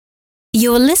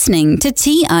You're listening to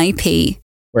TIP.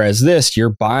 Whereas this, you're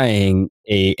buying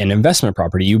an investment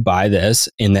property. You buy this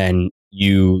and then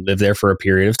you live there for a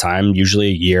period of time, usually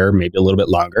a year, maybe a little bit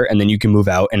longer, and then you can move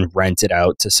out and rent it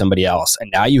out to somebody else.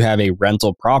 And now you have a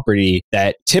rental property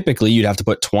that typically you'd have to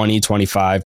put 20,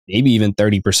 25, maybe even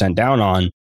 30% down on.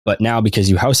 But now because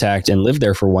you house hacked and lived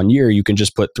there for 1 year, you can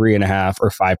just put 3.5% or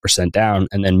 5% down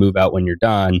and then move out when you're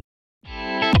done.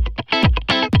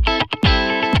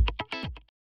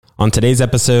 On today's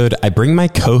episode, I bring my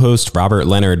co-host Robert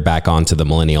Leonard back onto the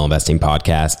Millennial Investing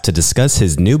Podcast to discuss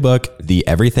his new book, The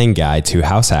Everything Guide to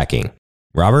House Hacking.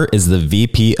 Robert is the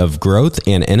VP of Growth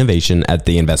and Innovation at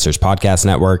the Investors Podcast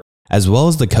Network, as well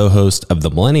as the co-host of the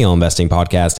Millennial Investing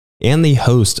Podcast and the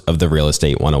host of the Real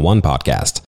Estate 101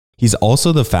 podcast. He's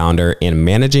also the founder and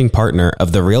managing partner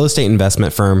of the real estate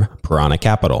investment firm Piranha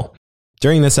Capital.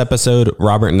 During this episode,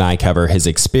 Robert and I cover his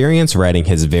experience writing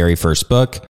his very first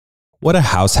book, what a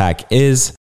house hack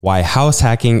is, why house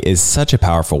hacking is such a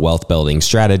powerful wealth building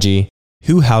strategy,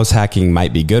 who house hacking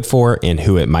might be good for and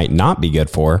who it might not be good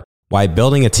for, why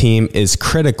building a team is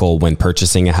critical when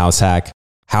purchasing a house hack,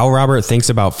 how Robert thinks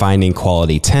about finding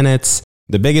quality tenants,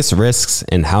 the biggest risks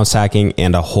in house hacking,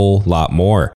 and a whole lot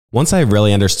more. Once I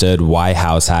really understood why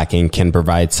house hacking can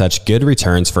provide such good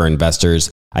returns for investors,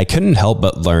 I couldn't help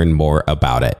but learn more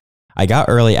about it. I got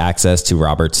early access to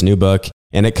Robert's new book,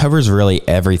 and it covers really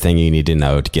everything you need to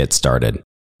know to get started.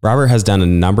 Robert has done a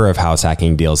number of house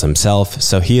hacking deals himself,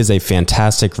 so he is a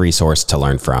fantastic resource to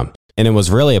learn from. And it was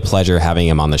really a pleasure having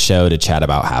him on the show to chat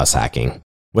about house hacking.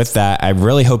 With that, I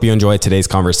really hope you enjoyed today's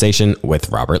conversation with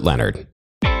Robert Leonard.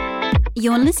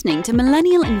 You're listening to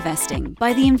Millennial Investing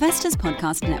by the Investors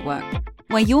Podcast Network,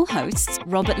 where your hosts,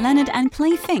 Robert Leonard and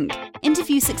Clay Fink,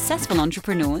 interview successful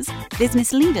entrepreneurs,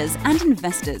 business leaders, and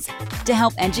investors to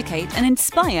help educate and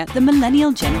inspire the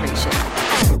millennial generation.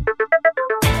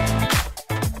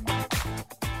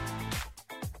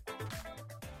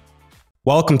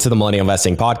 Welcome to the Millennial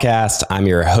Investing Podcast. I'm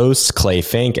your host, Clay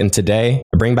Fink, and today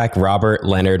I bring back Robert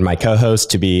Leonard, my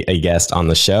co-host, to be a guest on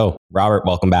the show. Robert,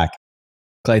 welcome back.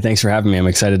 Clay, thanks for having me. I'm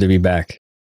excited to be back.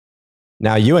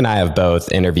 Now, you and I have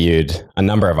both interviewed a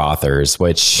number of authors,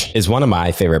 which is one of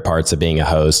my favorite parts of being a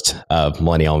host of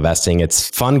Millennial Investing. It's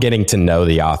fun getting to know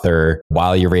the author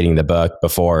while you're reading the book,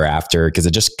 before or after, because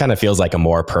it just kind of feels like a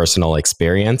more personal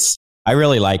experience. I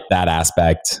really like that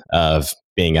aspect of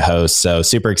being a host. So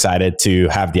super excited to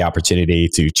have the opportunity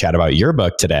to chat about your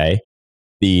book today,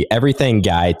 The Everything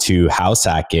Guide to House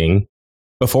Hacking.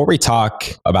 Before we talk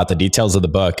about the details of the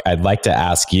book, I'd like to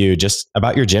ask you just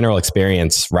about your general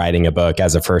experience writing a book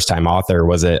as a first-time author.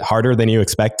 Was it harder than you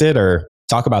expected, or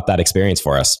talk about that experience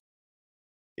for us?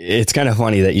 It's kind of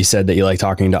funny that you said that you like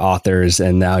talking to authors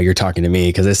and now you're talking to me,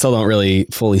 because I still don't really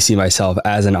fully see myself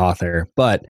as an author.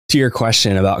 But to your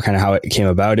question about kind of how it came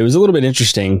about, it was a little bit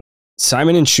interesting.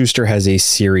 Simon & Schuster has a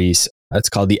series that's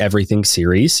called the Everything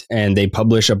series, and they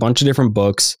publish a bunch of different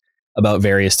books about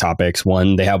various topics.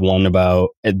 They have one about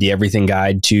the Everything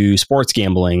Guide to Sports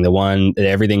Gambling, the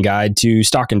Everything Guide to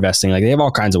Stock Investing. Like, they have all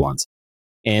kinds of ones.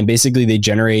 And basically they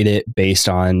generate it based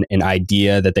on an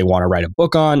idea that they want to write a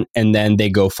book on, and then they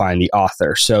go find the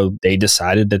author. So they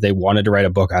decided that they wanted to write a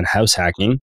book on house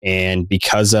hacking. And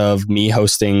because of me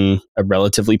hosting a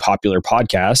relatively popular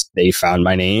podcast, they found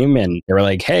my name and they were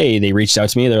like, hey, they reached out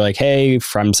to me. They're like, hey,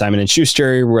 from Simon &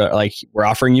 Schuster, we're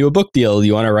offering you a book deal. Do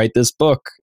you want to write this book?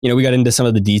 We got into some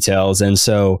of the details. And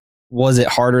so was it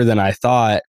harder than I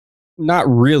thought? Not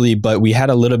really, but we had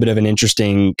a little bit of an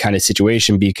interesting kind of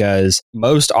situation, because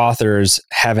most authors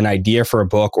have an idea for a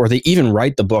book, or they even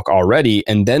write the book already,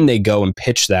 and then they go and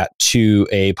pitch that to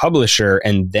a publisher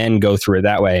and then go through it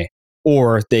that way.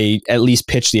 Or they at least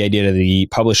pitch the idea to the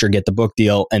publisher, get the book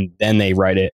deal, and then they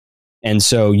write it. And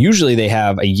so usually they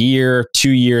have a year,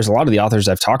 2 years. A lot of the authors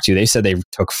I've talked to, they said they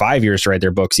took 5 years to write their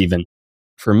books even.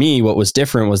 For me, what was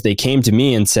different was they came to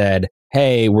me and said,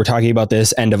 hey, we're talking about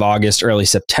this end of August, early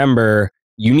September.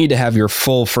 You need to have your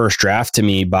full first draft to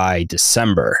me by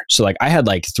December. So I had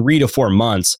 3 to 4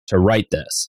 months to write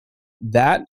this.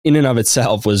 That in and of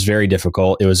itself was very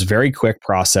difficult. It was a very quick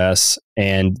process.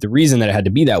 And the reason that it had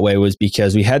to be that way was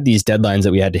because we had these deadlines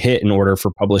that we had to hit in order for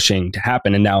publishing to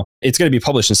happen. And now it's going to be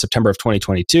published in September of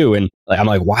 2022. And I'm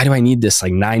like, why do I need this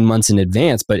 9 months in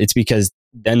advance? But it's because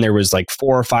then there was 4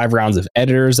 or 5 rounds of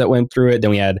editors that went through it.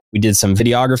 Then we did some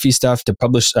videography stuff to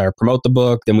publish or promote the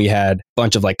book. Then we had a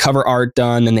bunch of cover art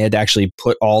done. Then they had to actually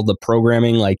put all the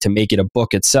programming to make it a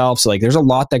book itself. So there's a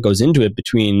lot that goes into it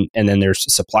and then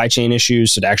there's supply chain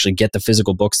issues. So to actually get the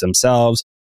physical books themselves.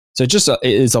 So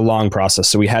it's a long process.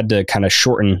 So we had to kind of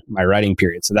shorten my writing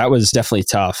period. So that was definitely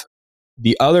tough.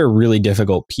 The other really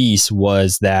difficult piece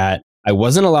was that I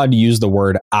wasn't allowed to use the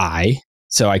word I.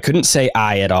 So I couldn't say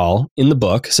I at all in the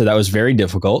book. So that was very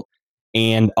difficult.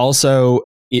 And also,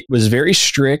 it was very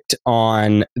strict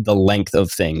on the length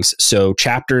of things. So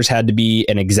chapters had to be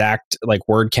an exact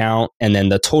word count. And then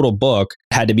the total book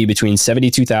had to be between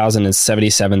 72,000 and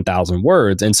 77,000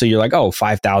 words. And so you're like, oh,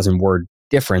 5,000 word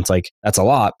difference. That's a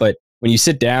lot. But when you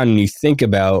sit down and you think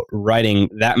about writing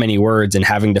that many words and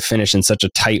having to finish in such a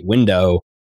tight window,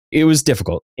 it was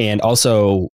difficult. And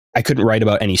also, I couldn't write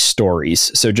about any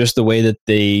stories. So just the way that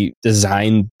they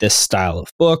designed this style of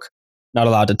book, not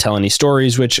allowed to tell any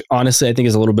stories, which honestly I think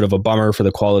is a little bit of a bummer for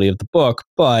the quality of the book,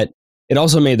 but it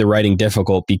also made the writing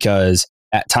difficult because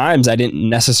at times I didn't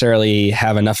necessarily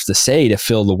have enough to say to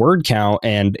fill the word count.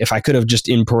 And if I could have just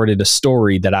imported a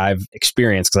story that I've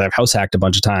experienced, because I've house hacked a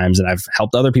bunch of times and I've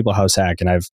helped other people house hack and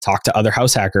I've talked to other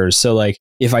house hackers. So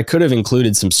if I could have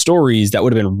included some stories, that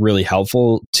would have been really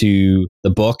helpful to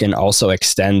the book and also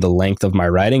extend the length of my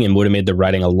writing and would have made the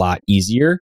writing a lot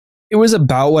easier. It was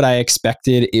about what I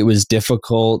expected. It was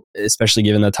difficult, especially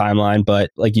given the timeline. But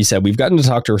like you said, we've gotten to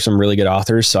talk to some really good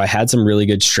authors. So I had some really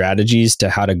good strategies to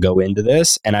how to go into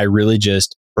this. And I really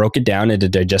just broke it down into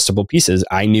digestible pieces.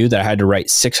 I knew that I had to write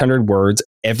 600 words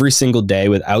every single day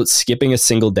without skipping a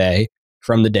single day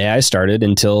from the day I started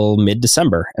until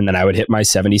mid-December. And then I would hit my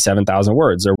 77,000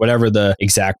 words or whatever the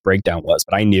exact breakdown was.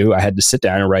 But I knew I had to sit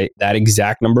down and write that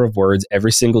exact number of words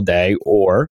every single day,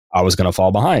 or I was going to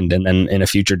fall behind. And then in a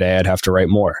future day, I'd have to write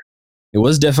more. It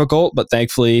was difficult, but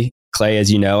thankfully, Clay,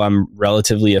 as you know, I'm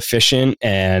relatively efficient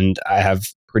and I have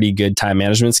pretty good time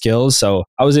management skills. So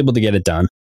I was able to get it done.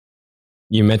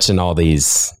 You mentioned all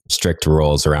these strict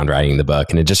rules around writing the book,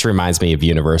 and it just reminds me of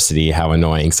university, how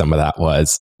annoying some of that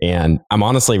was. And I'm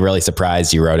honestly really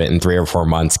surprised you wrote it in 3 or 4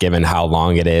 months, given how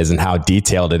long it is and how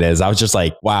detailed it is. I was just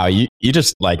like, wow, you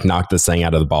just knocked this thing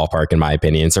out of the ballpark, in my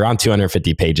opinion. It's around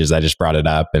 250 pages. I just brought it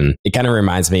up. And it kind of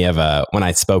reminds me of when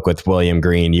I spoke with William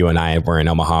Green, you and I were in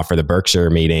Omaha for the Berkshire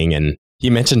meeting. And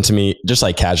he mentioned to me, just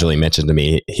casually mentioned to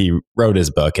me, he wrote his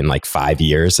book in 5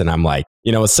 years. And I'm like,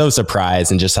 was so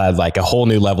surprised and just had a whole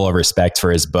new level of respect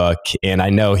for his book. And I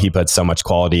know he puts so much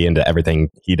quality into everything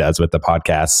he does with the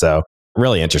podcast. So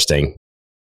really interesting.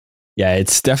 Yeah,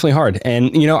 it's definitely hard.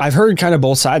 And, I've heard kind of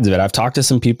both sides of it. I've talked to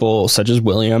some people such as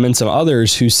William and some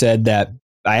others who said that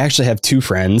I actually have 2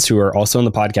 friends who are also in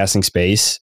the podcasting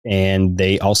space and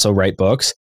they also write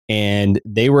books, and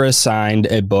they were assigned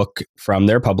a book from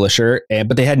their publisher,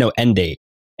 but they had no end date.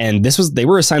 And they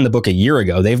were assigned the book a year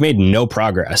ago. They've made no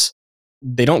progress.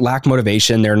 They don't lack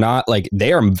motivation. They're not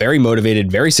they are very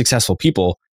motivated, very successful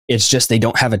people. It's just they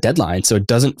don't have a deadline. So it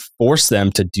doesn't force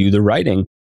them to do the writing.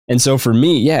 And so for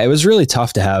me, yeah, it was really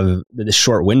tough to have this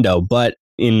short window. But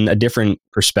in a different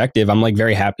perspective, I'm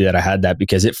very happy that I had that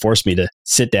because it forced me to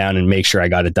sit down and make sure I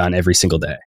got it done every single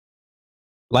day.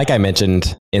 Like I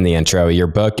mentioned in the intro, your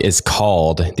book is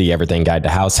called The Everything Guide to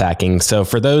House Hacking. So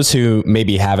for those who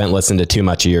maybe haven't listened to too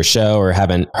much of your show or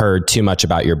haven't heard too much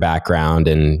about your background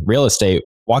in real estate,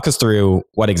 walk us through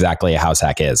what exactly a house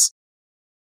hack is.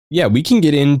 Yeah, we can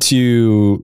get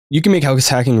into, you can make house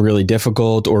hacking really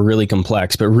difficult or really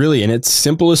complex, but really in its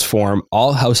simplest form,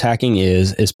 all house hacking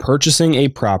is purchasing a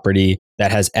property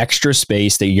that has extra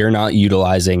space that you're not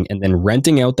utilizing and then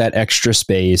renting out that extra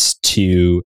space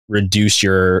to reduce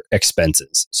your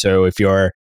expenses. So if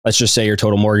let's just say your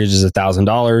total mortgage is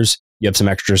 $1,000, you have some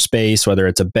extra space, whether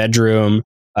it's a bedroom,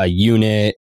 a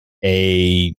unit,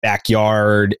 a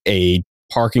backyard, a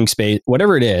parking space,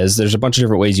 whatever it is, there's a bunch of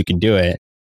different ways you can do it.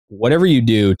 Whatever you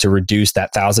do to reduce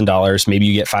that $1,000, maybe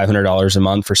you get $500 a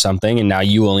month for something, and now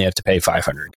you only have to pay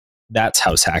 $500. That's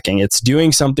house hacking. It's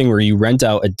doing something where you rent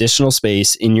out additional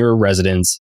space in your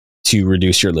residence to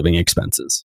reduce your living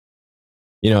expenses.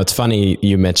 It's funny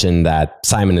you mentioned that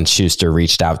Simon & Schuster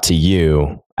reached out to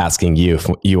you, asking you if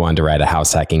you wanted to write a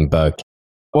house hacking book.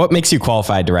 What makes you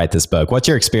qualified to write this book? What's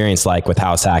your experience like with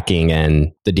house hacking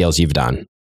and the deals you've done?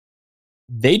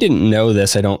 They didn't know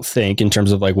this, I don't think, in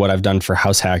terms of what I've done for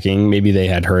house hacking. Maybe they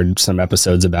had heard some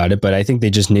episodes about it, but I think they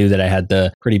just knew that I had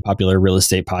the pretty popular real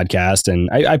estate podcast. And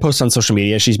I post on social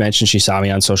media. She's mentioned she saw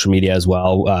me on social media as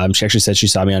well. She actually said she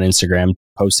saw me on Instagram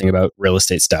posting about real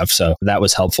estate stuff. So that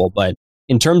was helpful. But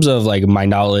in terms of my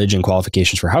knowledge and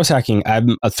qualifications for house hacking,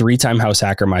 I'm a 3-time house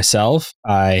hacker myself.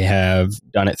 I have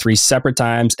done it 3 separate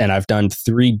times and I've done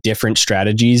 3 different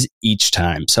strategies each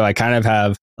time. So I kind of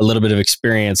have a little bit of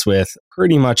experience with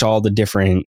pretty much all the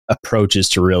different approaches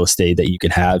to real estate that you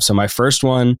could have. So my first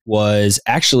one was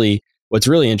actually, what's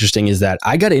really interesting is that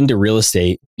I got into real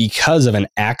estate because of an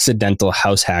accidental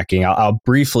house hacking. I'll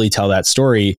briefly tell that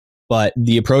story, but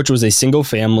the approach was a single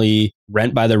family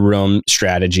rent by the room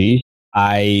strategy.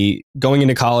 Going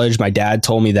into college, my dad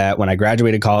told me that when I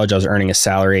graduated college, I was earning a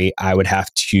salary, I would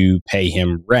have to pay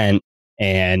him rent.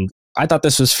 And I thought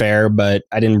this was fair, but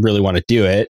I didn't really want to do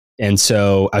it. And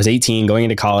so I was 18 going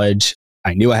into college.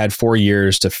 I knew I had 4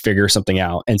 years to figure something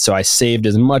out. And so I saved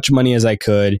as much money as I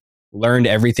could, learned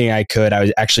everything I could. I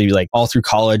was actually like all through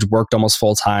college, worked almost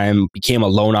full time, became a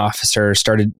loan officer,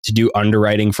 started to do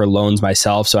underwriting for loans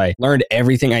myself. So I learned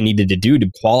everything I needed to do to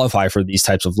qualify for these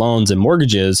types of loans and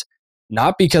mortgages,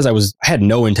 not because I had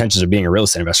no intentions of being a real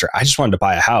estate investor. I just wanted to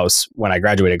buy a house when I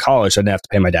graduated college. So I didn't have to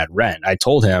pay my dad rent. I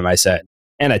told him,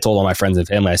 and I told all my friends and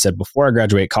family, I said, before I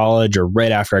graduate college or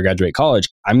right after I graduate college,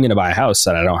 I'm going to buy a house so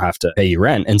that I don't have to pay you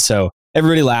rent. And so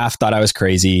everybody laughed, thought I was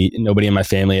crazy. Nobody in my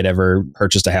family had ever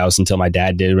purchased a house until my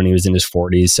dad did when he was in his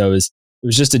 40s. So it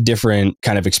was just a different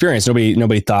kind of experience.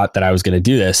 Nobody thought that I was going to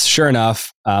do this. Sure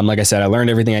enough, like I said, I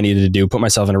learned everything I needed to do, put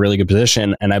myself in a really good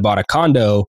position, and I bought a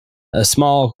condo, a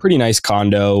small, pretty nice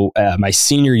condo, my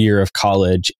senior year of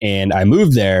college, and I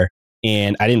moved there.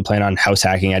 And I didn't plan on house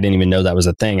hacking. I didn't even know that was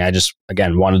a thing. I just,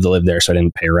 again, wanted to live there, so I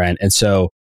didn't pay rent. And so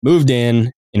moved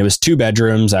in, and it was 2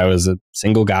 bedrooms. I was a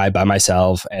single guy by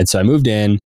myself. And so I moved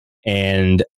in,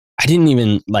 and I didn't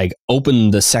even like open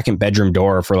the second bedroom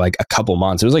door for like a couple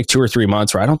months. It was like 2 or 3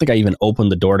 months where I don't think I even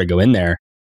opened the door to go in there.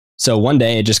 So one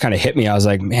day it just kind of hit me. I was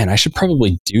like, man, I should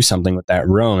probably do something with that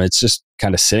room. It's just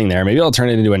kind of sitting there. Maybe I'll turn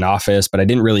it into an office, but I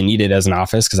didn't really need it as an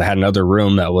office because I had another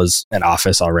room that was an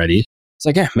office already. It's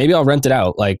like, yeah, maybe I'll rent it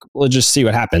out. Like, we'll just see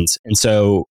what happens. And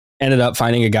so ended up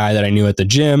finding a guy that I knew at the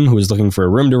gym who was looking for a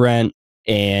room to rent,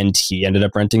 and he ended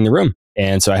up renting the room.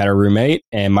 And so I had a roommate,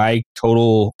 and my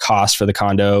total cost for the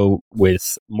condo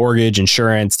with mortgage,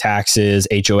 insurance, taxes,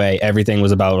 HOA, everything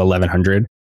was about $1,100.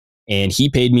 And he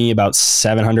paid me about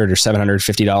 $700 or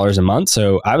 $750 a month.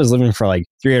 So I was living for like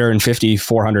 $350,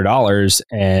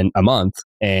 $400 a month.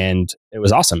 And it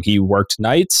was awesome. He worked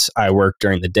nights. I worked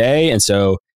during the day. And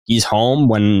so he's home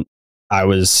when I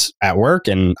was at work,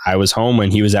 and I was home when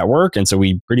he was at work. And so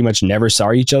we pretty much never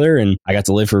saw each other, and I got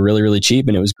to live for really, really cheap,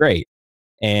 and it was great.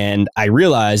 And I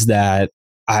realized that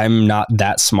I'm not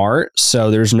that smart.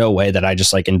 So there's no way that I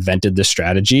just like invented this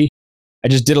strategy. I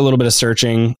just did a little bit of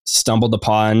searching, stumbled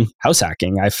upon house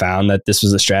hacking. I found that this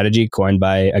was a strategy coined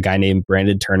by a guy named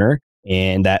Brandon Turner,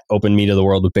 and that opened me to the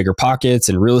world of bigger pockets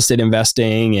and real estate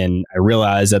investing. And I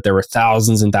realized that there were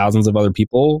thousands and thousands of other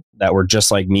people that were just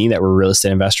like me that were real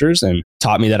estate investors, and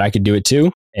taught me that I could do it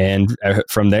too. And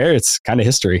from there, it's kind of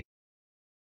history.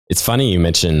 It's funny you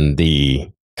mentioned the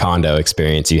condo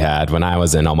experience you had. When I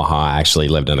was in Omaha, I actually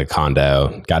lived in a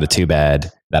condo, got a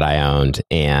 2-bed that I owned,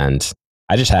 and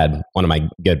I just had one of my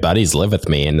good buddies live with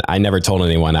me, and I never told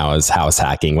anyone I was house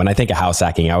hacking. When I think of house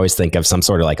hacking, I always think of some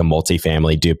sort of like a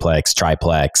multifamily duplex,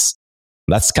 triplex.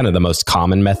 That's kind of the most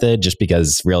common method, just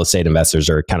because real estate investors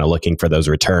are kind of looking for those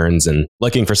returns and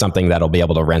looking for something that'll be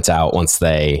able to rent out once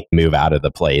they move out of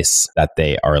the place that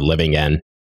they are living in.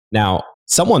 Now,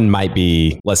 someone might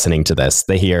be listening to this.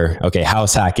 They hear, okay,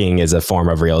 house hacking is a form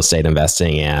of real estate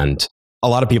investing, and a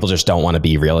lot of people just don't want to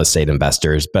be real estate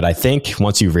investors. But I think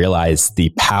once you realize the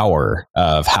power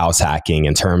of house hacking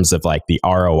in terms of like the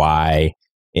ROI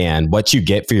and what you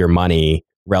get for your money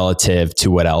relative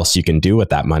to what else you can do with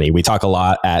that money. We talk a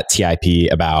lot at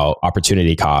TIP about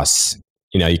opportunity costs.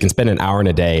 You know, you can spend an hour in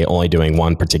a day only doing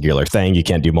one particular thing. You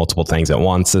can't do multiple things at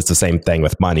once. It's the same thing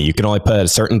with money. You can only put a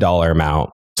certain dollar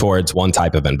amount towards one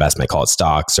type of investment, call it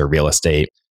stocks or real estate.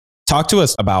 Talk to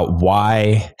us about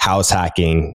why house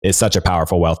hacking is such a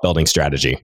powerful wealth building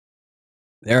strategy.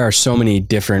 There are so many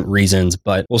different reasons,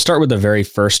 but we'll start with the very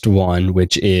first one,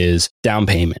 which is down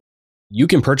payment. You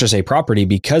can purchase a property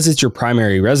because it's your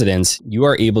primary residence. You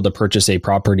are able to purchase a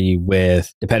property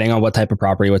with, depending on what type of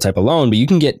property, what type of loan, but you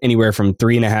can get anywhere from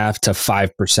 3.5% to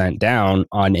 5% down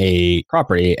on a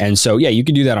property. And so, yeah, you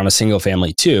can do that on a single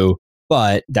family too,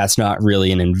 but that's not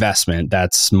really an investment.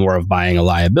 That's more of buying a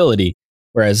liability.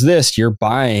 Whereas this, you're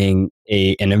buying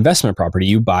an investment property.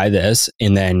 You buy this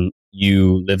and then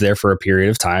you live there for a period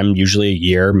of time, usually a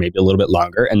year, maybe a little bit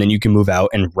longer, and then you can move out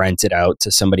and rent it out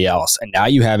to somebody else. And now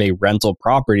you have a rental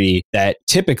property that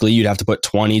typically you'd have to put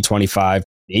 20, 25,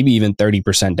 maybe even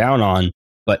 30% down on.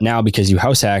 But now because you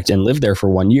house hacked and lived there for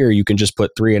 1 year, you can just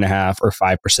put 3.5% or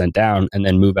 5% down and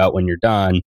then move out when you're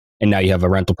done. And now you have a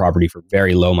rental property for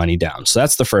very low money down. So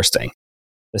that's the first thing.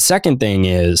 The second thing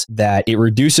is that it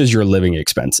reduces your living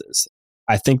expenses.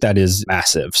 I think that is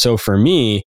massive. So for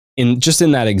me, in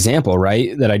that example,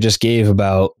 right, that I just gave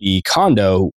about the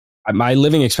condo, my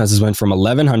living expenses went from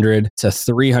 $1,100 to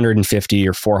 $350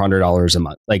 or $400 a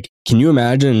month. Like, can you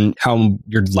imagine how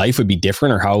your life would be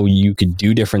different or how you could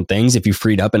do different things if you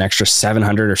freed up an extra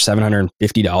 $700 or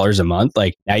 $750 a month?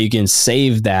 Like, now you can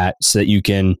save that so that you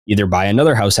can either buy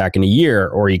another house hack in a year,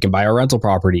 or you can buy a rental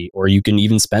property, or you can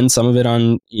even spend some of it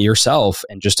on yourself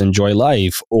and just enjoy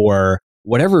life, or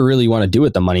whatever really you want to do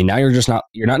with the money. Now you're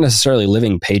not necessarily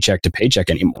living paycheck to paycheck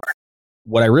anymore.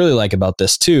 What I really like about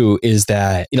this too is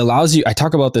that it allows you, I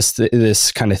talk about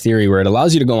this kind of theory where it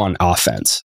allows you to go on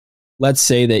offense. Let's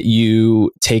say that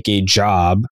you take a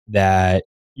job that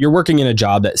you're working in a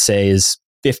job that says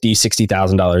 $50,000,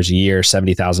 $60,000 a year,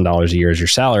 $70,000 a year is your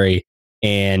salary,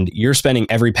 and you're spending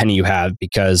every penny you have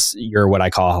because you're what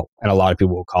I call, and a lot of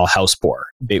people will call, house poor,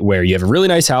 where you have a really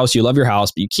nice house, you love your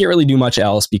house, but you can't really do much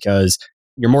else because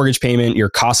your mortgage payment, your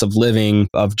cost of living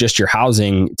of just your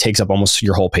housing takes up almost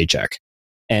your whole paycheck.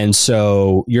 And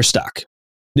so you're stuck.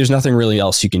 There's nothing really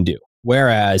else you can do.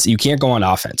 Whereas you can't go on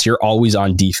offense. You're always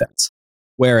on defense.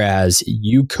 Whereas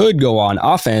you could go on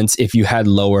offense if you had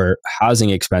lower housing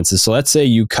expenses. So let's say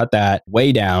you cut that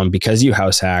way down because you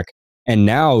house hack, and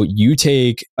now you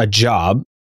take a job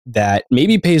that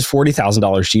maybe pays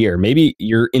 $40,000 a year. Maybe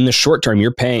you're in the short term,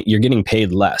 you're getting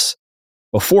paid less.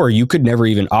 Before, you could never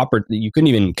even you couldn't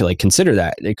even like consider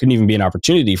that. It couldn't even be an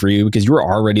opportunity for you because you were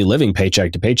already living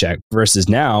paycheck to paycheck. Versus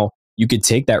now, you could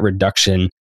take that reduction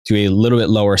to a little bit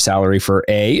lower salary for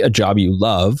a job you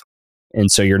love, and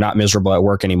so you're not miserable at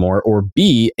work anymore, or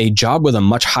B, a job with a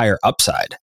much higher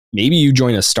upside. Maybe you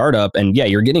join a startup and yeah,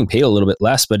 you're getting paid a little bit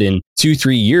less, but in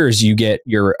 2-3 years, you get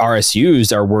your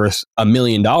RSUs are worth $1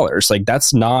 million. Like,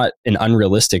 that's not an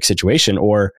unrealistic situation.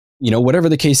 Or whatever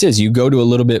the case is, you go to a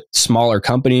little bit smaller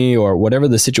company, or whatever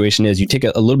the situation is, you take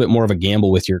a little bit more of a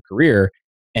gamble with your career.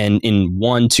 And in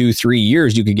 1, 2, 3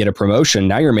 years, you could get a promotion.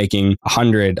 Now you're making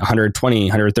 100, 120,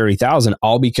 130,000,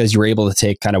 all because you're able to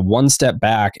take kind of one step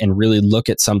back and really look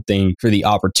at something for the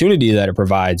opportunity that it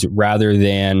provides rather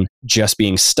than just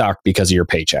being stuck because of your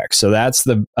paycheck. So that's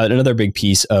another big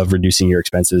piece of reducing your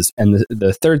expenses. And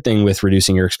the third thing with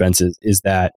reducing your expenses is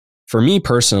that for me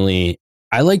personally,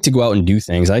 I like to go out and do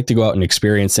things. I like to go out and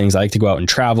experience things. I like to go out and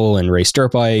travel and race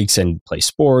dirt bikes and play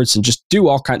sports and just do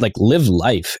all kinds, like live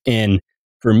life. And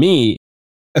for me,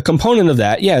 a component of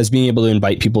that, is being able to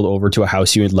invite people over to a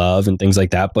house you would love and things like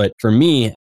that. But for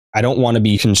me, I don't want to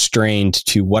be constrained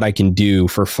to what I can do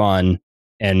for fun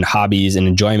and hobbies and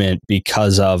enjoyment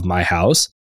because of my house.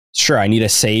 Sure, I need a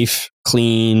safe,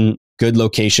 clean, good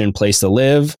location, place to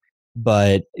live,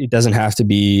 but it doesn't have to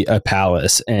be a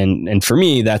palace. And for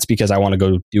me, that's because I want to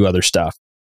go do other stuff.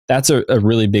 That's a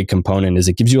really big component, is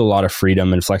it gives you a lot of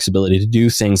freedom and flexibility to do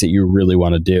things that you really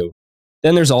want to do.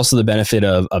 Then there's also the benefit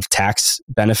of tax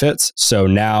benefits. So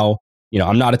now,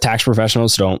 I'm not a tax professional,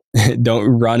 so don't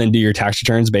run and do your tax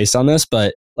returns based on this.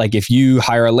 But like, if you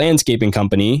hire a landscaping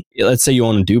company, let's say you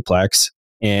own a duplex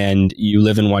and you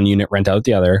live in one unit, rent out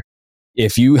the other.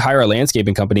 If you hire a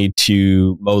landscaping company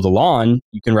to mow the lawn,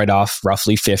 you can write off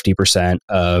roughly 50%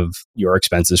 of your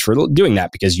expenses for doing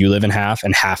that because you live in half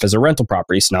and half is a rental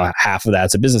property. So now half of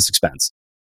that's a business expense.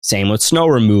 Same with snow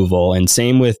removal and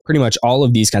same with pretty much all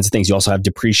of these kinds of things. You also have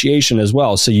depreciation as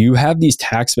well. So you have these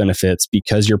tax benefits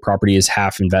because your property is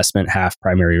half investment, half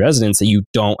primary residence that you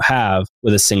don't have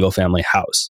with a single family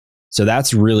house. So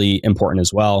that's really important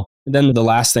as well. And then the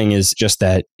last thing is just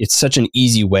that it's such an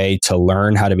easy way to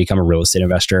learn how to become a real estate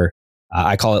investor.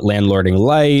 I call it landlording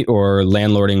light or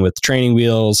landlording with training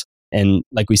wheels. And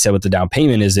like we said with the down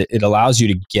payment, is it allows you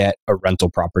to get a rental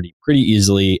property pretty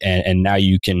easily. And now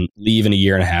you can leave in a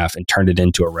year and a half and turn it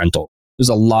into a rental. There's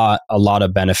a lot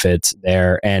of benefits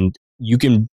there. And you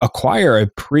can acquire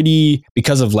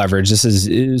because of leverage, this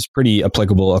is pretty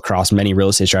applicable across many real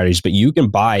estate strategies, but you can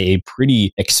buy a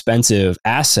pretty expensive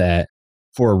asset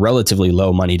for relatively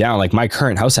low money down. Like my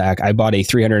current house hack, I bought a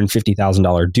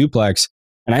 $350,000 duplex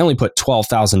and I only put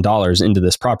 $12,000 into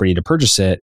this property to purchase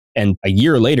it. And a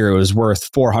year later, it was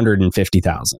worth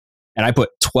 $450,000. And I put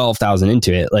 $12,000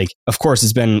 into it. Like, of course,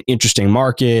 it's been an interesting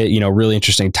market, really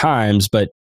interesting times,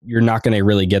 but you're not going to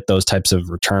really get those types of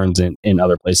returns in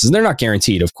other places. And they're not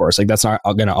guaranteed, of course. Like, that's not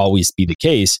going to always be the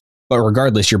case. But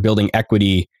regardless, you're building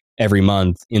equity every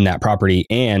month in that property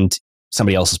and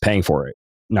somebody else is paying for it,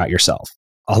 not yourself.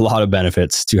 A lot of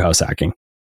benefits to house hacking.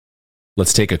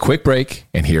 Let's take a quick break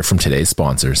and hear from today's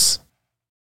sponsors.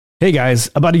 Hey guys,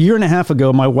 about a year and a half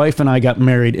ago, my wife and I got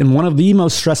married, and one of the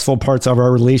most stressful parts of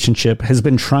our relationship has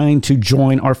been trying to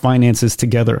join our finances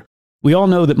together. We all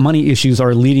know that money issues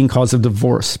are a leading cause of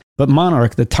divorce, but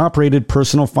Monarch, the top-rated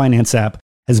personal finance app,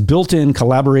 has built-in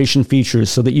collaboration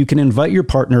features so that you can invite your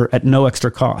partner at no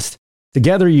extra cost.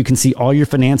 Together, you can see all your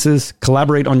finances,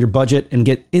 collaborate on your budget, and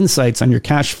get insights on your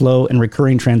cash flow and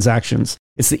recurring transactions.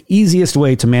 It's the easiest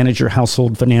way to manage your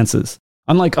household finances.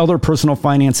 Unlike other personal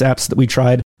finance apps that we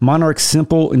tried, Monarch's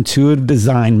simple, intuitive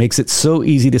design makes it so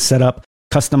easy to set up,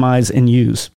 customize, and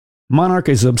use. Monarch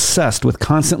is obsessed with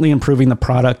constantly improving the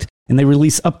product, and they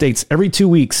release updates every 2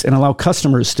 weeks and allow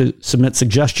customers to submit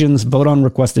suggestions, vote on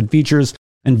requested features,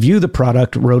 and view the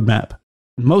product roadmap.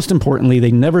 Most importantly,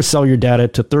 they never sell your data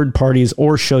to third parties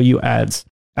or show you ads.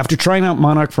 After trying out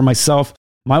Monarch for myself,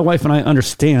 my wife and I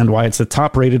understand why it's a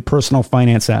top-rated personal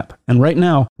finance app. And right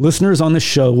now, listeners on this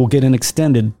show will get an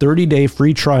extended 30-day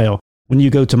free trial when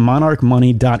you go to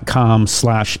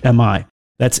monarchmoney.com/MI.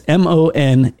 That's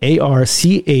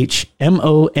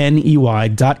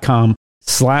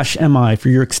monarchmoney.com/MI for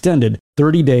your extended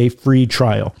 30-day free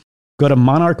trial. Go to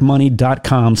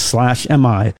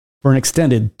monarchmoney.com/MI for an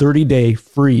extended 30-day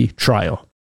free trial.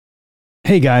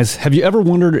 Hey guys, have you ever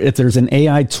wondered if there's an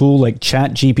AI tool like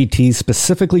ChatGPT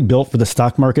specifically built for the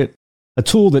stock market? A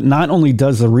tool that not only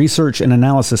does the research and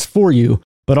analysis for you,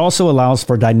 but also allows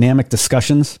for dynamic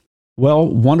discussions? Well,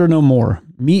 wonder no more.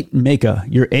 Meet Meka,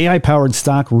 your AI-powered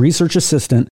stock research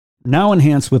assistant, now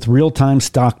enhanced with real-time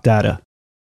stock data.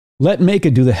 Let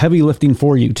Meka do the heavy lifting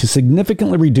for you to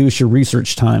significantly reduce your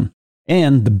research time.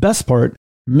 And the best part,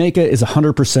 Meka is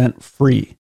 100%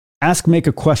 free. Ask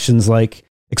Meka questions like,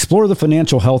 explore the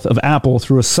financial health of Apple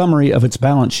through a summary of its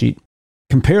balance sheet.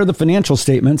 Compare the financial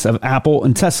statements of Apple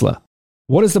and Tesla.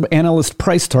 What is the analyst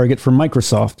price target for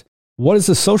Microsoft? What is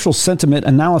the social sentiment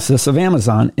analysis of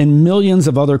Amazon? And millions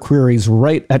of other queries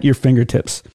right at your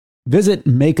fingertips. Visit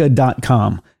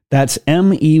Meka.com. That's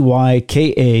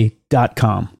MEYKA.com.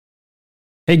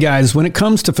 Hey guys, when it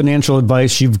comes to financial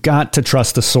advice, you've got to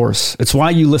trust the source. It's why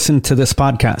you listen to this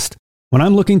podcast. When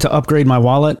I'm looking to upgrade my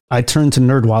wallet, I turn to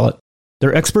NerdWallet.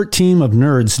 Their expert team of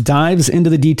nerds dives into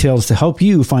the details to help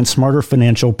you find smarter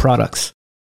financial products.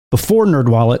 Before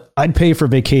NerdWallet, I'd pay for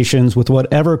vacations with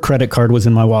whatever credit card was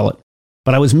in my wallet.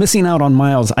 But I was missing out on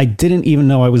miles I didn't even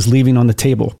know I was leaving on the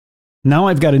table. Now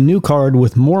I've got a new card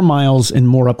with more miles and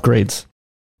more upgrades.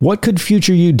 What could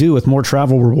future you do with more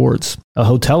travel rewards? A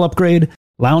hotel upgrade?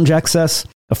 Lounge access,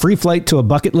 a free flight to a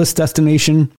bucket list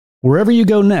destination. Wherever you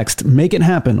go next, make it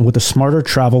happen with a smarter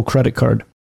travel credit card.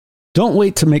 Don't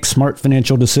wait to make smart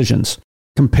financial decisions.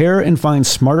 Compare and find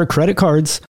smarter credit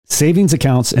cards, savings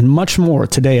accounts, and much more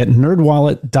today at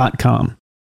nerdwallet.com.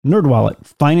 NerdWallet,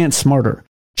 finance smarter.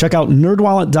 Check out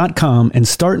nerdwallet.com and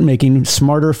start making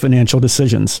smarter financial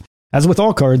decisions. As with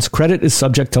all cards, credit is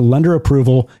subject to lender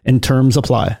approval and terms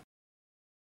apply.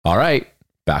 All right,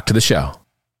 back to the show.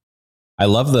 I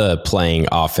love the playing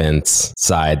offense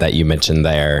side that you mentioned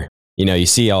there. You know, you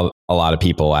see a lot of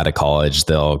people out of college,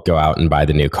 they'll go out and buy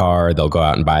the new car, they'll go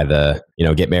out and buy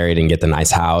get married and get the nice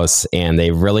house, and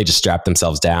they really just strap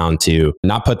themselves down to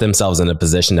not put themselves in a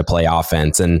position to play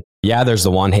offense. And yeah, there's the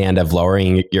one hand of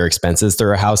lowering your expenses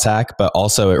through a house hack, but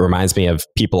also it reminds me of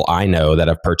people I know that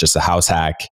have purchased a house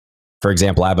hack. For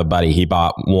example, I have a buddy, he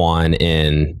bought one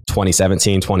in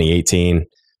 2017, 2018,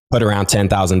 put around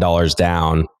 $10,000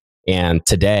 down. And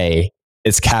today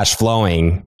it's cash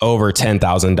flowing over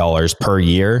 $10,000 per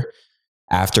year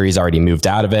after he's already moved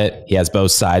out of it. He has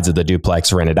both sides of the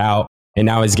duplex rented out, and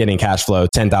now he's getting cash flow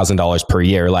 $10,000 per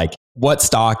year. Like, what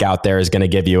stock out there is going to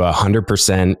give you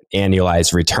 100%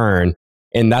 annualized return?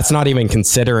 And that's not even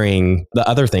considering the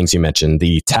other things you mentioned,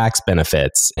 the tax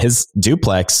benefits. His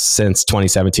duplex since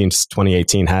 2017 to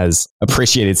 2018 has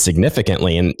appreciated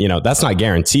significantly. And, that's not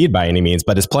guaranteed by any means,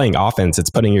 but it's playing offense. It's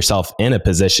putting yourself in a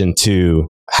position to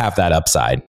have that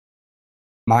upside.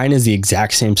 Mine is the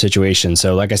exact same situation.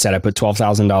 So like I said, I put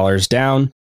 $12,000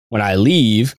 down. When I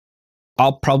leave,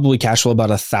 I'll probably cash flow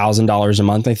about $1,000 a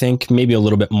month, I think, maybe a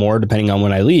little bit more depending on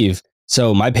when I leave.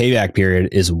 So my payback period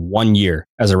is 1 year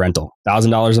as a rental.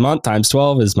 $1,000 a month times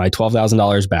 12 is my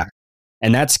 $12,000 back.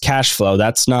 And that's cash flow.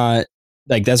 That's not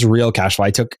that's real cash flow.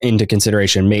 I took into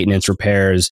consideration maintenance,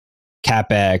 repairs,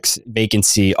 CapEx,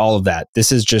 vacancy, all of that.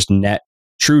 This is just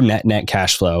true net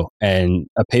cash flow. And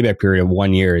a payback period of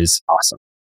 1 year is awesome.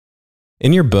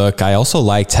 In your book, I also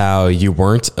liked how you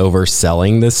weren't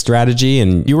overselling this strategy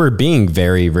and you were being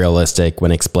very realistic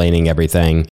when explaining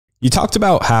everything. You talked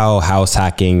about how house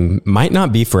hacking might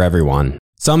not be for everyone.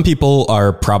 Some people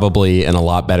are probably in a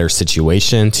lot better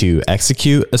situation to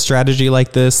execute a strategy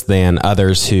like this than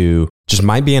others who just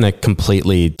might be in a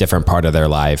completely different part of their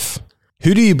life.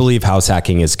 Who do you believe house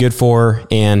hacking is good for,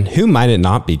 and who might it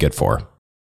not be good for?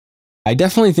 I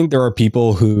definitely think there are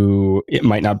people who it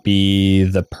might not be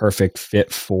the perfect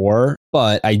fit for,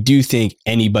 but I do think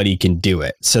anybody can do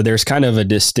it. So there's kind of a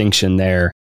distinction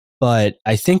there. But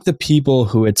I think the people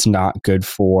who it's not good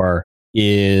for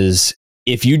is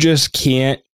if you just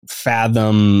can't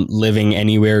fathom living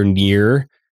anywhere near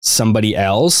somebody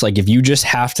else, like if you just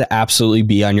have to absolutely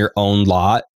be on your own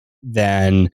lot,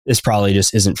 then this probably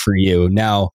just isn't for you.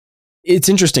 Now, it's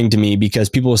interesting to me because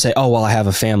people will say, oh, well, I have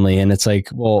a family. And it's like,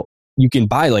 well, you can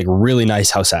buy like really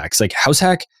nice house hacks. Like house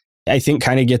hack, I think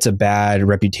kind of gets a bad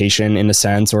reputation in a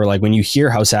sense, or like when you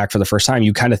hear house hack for the first time,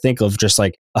 you kind of think of just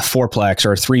like a fourplex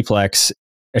or a threeplex,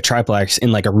 a triplex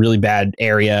in like a really bad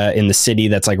area in the city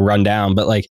that's like run down. But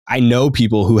like, I know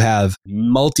people who have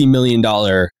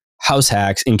multi-million-dollar house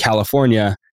hacks in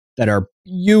California that are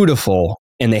beautiful,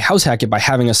 and they house hack it by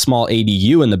having a small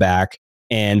ADU in the back,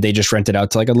 and they just rent it out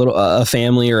to like a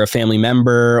family or a family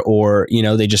member, or, you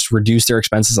know, they just reduce their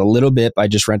expenses a little bit by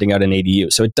just renting out an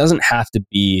ADU. So it doesn't have to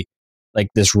be like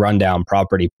this rundown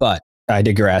property, but I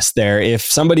digress there. If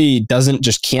somebody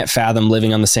can't fathom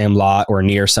living on the same lot or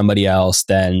near somebody else,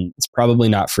 then it's probably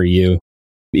not for you.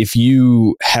 If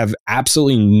you have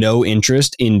absolutely no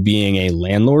interest in being a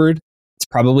landlord, it's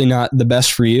probably not the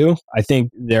best for you. I think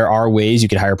there are ways you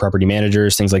could hire property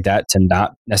managers, things like that, to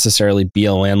not necessarily be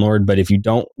a landlord. But if you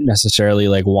don't necessarily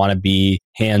like want to be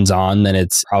hands-on, then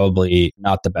it's probably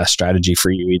not the best strategy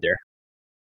for you either.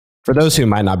 For those who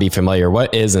might not be familiar,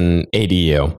 what is an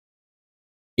ADU?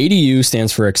 ADU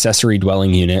stands for accessory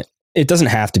dwelling unit. It doesn't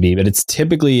have to be, but it's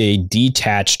typically a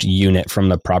detached unit from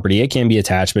the property. It can be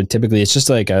attached, but typically it's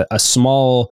just like a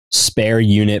small spare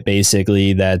unit,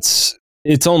 basically, that's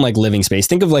its own like living space.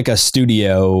 Think of like a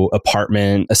studio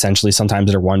apartment, essentially.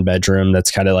 Sometimes they're one bedroom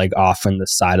that's kind of like off on the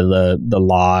side of the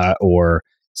lot, or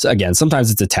so again, sometimes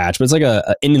it's attached, but it's like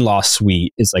a in-law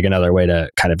suite is like another way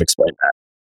to kind of explain that.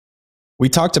 We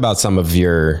talked about some of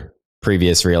your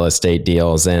previous real estate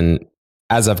deals, and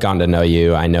as I've gotten to know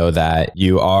you, I know that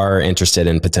you are interested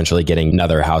in potentially getting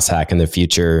another house hack in the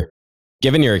future.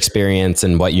 Given your experience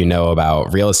and what you know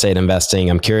about real estate investing,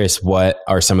 I'm curious, what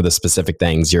are some of the specific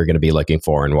things you're going to be looking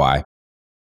for and why?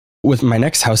 With my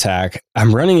next house hack,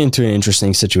 I'm running into an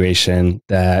interesting situation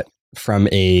that from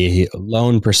a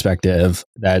loan perspective,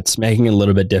 that's making it a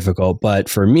little bit difficult. But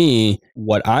for me,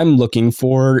 what I'm looking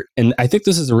for, and I think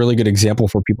this is a really good example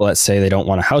for people that say they don't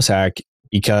want a house hack,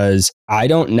 because I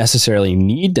don't necessarily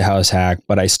need to house hack,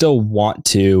 but I still want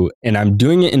to. And I'm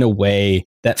doing it in a way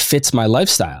that fits my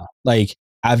lifestyle. Like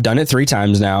I've done it 3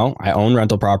 times now. I own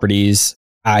rental properties.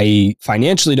 I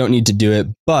financially don't need to do it,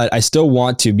 but I still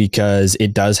want to because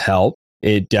it does help.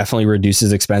 It definitely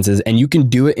reduces expenses, and you can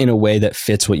do it in a way that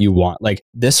fits what you want. Like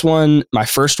this one, my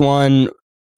first one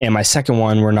and my second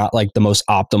one were not like the most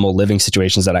optimal living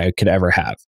situations that I could ever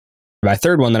have. My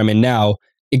third one that I'm in now,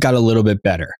 it got a little bit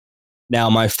better. Now,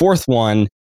 my fourth one,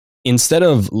 instead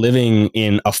of living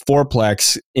in a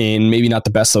fourplex in maybe not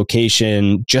the best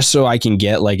location, just so I can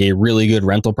get like a really good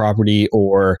rental property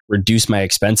or reduce my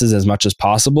expenses as much as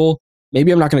possible, maybe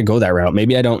I'm not going to go that route.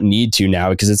 Maybe I don't need to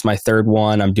now because it's my third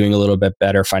one. I'm doing a little bit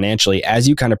better financially. As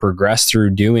you kind of progress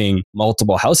through doing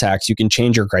multiple house hacks, you can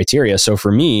change your criteria. So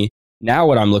for me, now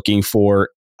what I'm looking for,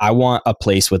 I want a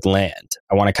place with land.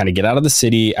 I want to kind of get out of the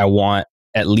city. I want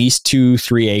at least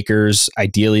 2-3 acres.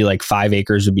 Ideally, like 5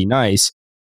 acres would be nice.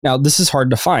 Now, this is hard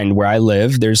to find where I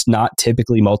live. There's not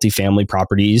typically multifamily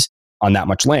properties on that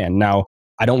much land. Now,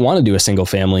 I don't want to do a single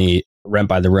family rent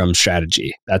by the room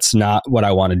strategy. That's not what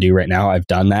I want to do right now. I've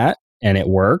done that and it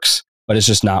works, but it's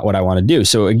just not what I want to do.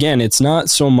 So again, it's not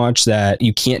so much that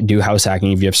you can't do house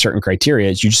hacking if you have certain criteria.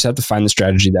 You just have to find the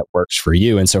strategy that works for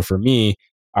you. And so for me,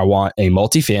 I want a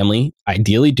multifamily,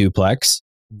 ideally duplex,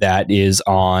 that is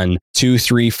on 2,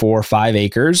 3, 4, 5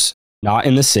 acres, not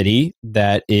in the city,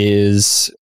 that is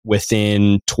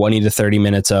within 20 to 30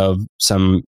 minutes of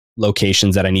some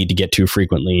locations that I need to get to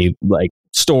frequently, like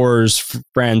stores,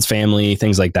 friends, family,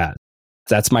 things like that.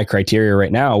 That's my criteria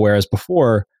right now. Whereas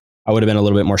before, I would have been a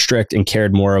little bit more strict and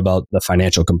cared more about the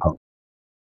financial component.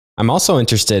 I'm also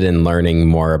interested in learning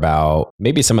more about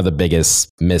maybe some of the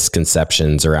biggest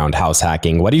misconceptions around house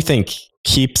hacking. What do you think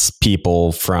keeps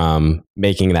people from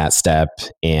making that step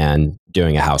and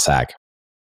doing a house hack?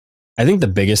 I think the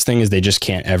biggest thing is they just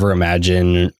can't ever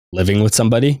imagine living with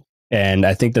somebody. And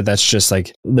I think that that's just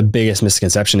like the biggest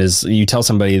misconception is you tell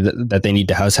somebody that they need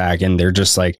to house hack and they're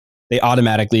just like, they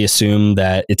automatically assume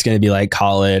that it's going to be like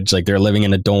college, like they're living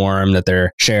in a dorm, that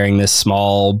they're sharing this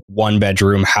small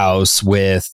 1-bedroom house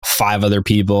with 5 other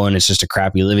people and it's just a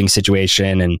crappy living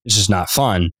situation and it's just not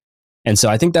fun. And so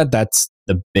I think that that's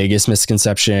the biggest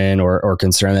misconception or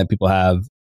concern that people have.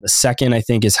 The second, I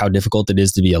think, is how difficult it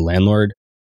is to be a landlord.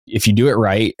 If you do it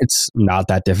right, it's not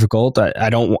that difficult.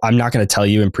 I'm not going to tell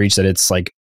you and preach that it's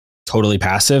like totally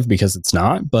passive because it's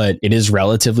not, but it is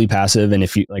relatively passive. And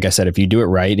if you, like I said, if you do it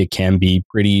right, it can be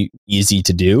pretty easy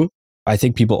to do. I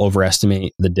think people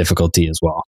overestimate the difficulty as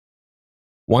well.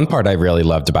 One part I really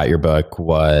loved about your book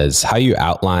was how you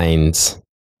outlined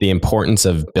the importance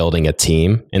of building a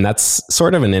team. And that's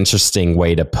sort of an interesting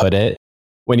way to put it.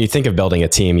 When you think of building a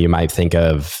team, you might think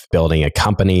of building a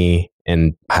company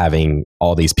and having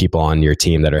all these people on your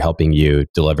team that are helping you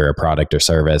deliver a product or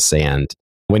service. And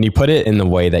when you put it in the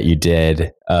way that you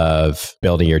did of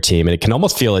building your team, it can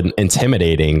almost feel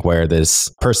intimidating where this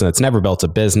person that's never built a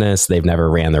business, they've never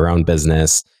ran their own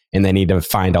business, and they need to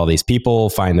find all these people,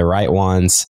 find the right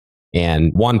ones.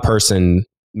 And one person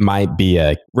might be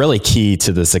a really key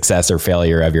to the success or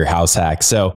failure of your house hack.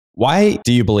 So why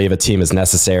do you believe a team is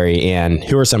necessary, and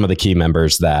who are some of the key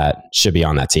members that should be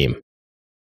on that team?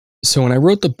 So when I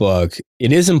wrote the book,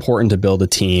 it is important to build a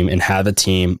team and have a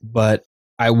team, but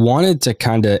I wanted to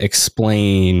kind of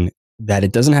explain that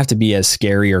it doesn't have to be as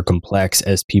scary or complex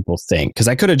as people think. Because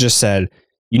I could have just said,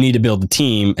 you need to build a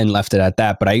team and left it at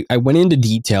that. But I went into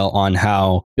detail on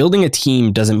how building a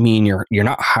team doesn't mean you're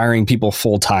not hiring people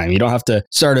full time. You don't have to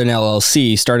start an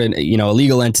LLC, start a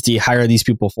legal entity, hire these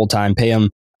people full time, pay them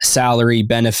salary,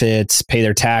 benefits, pay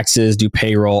their taxes, do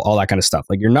payroll, all that kind of stuff.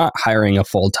 Like, you're not hiring a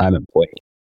full time employee.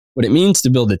 What it means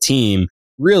to build a team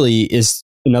really is,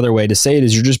 another way to say it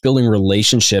is, you're just building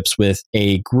relationships with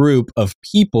a group of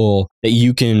people that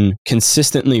you can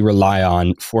consistently rely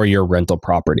on for your rental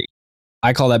property.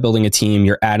 I call that building a team.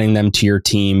 You're adding them to your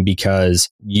team because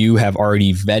you have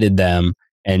already vetted them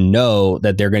and know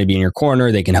that they're going to be in your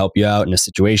corner. They can help you out in a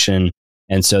situation.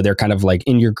 And so they're kind of like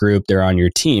in your group, they're on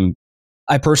your team.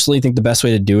 I personally think the best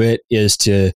way to do it is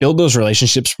to build those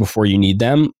relationships before you need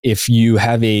them. If you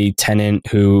have a tenant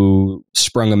who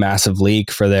sprung a massive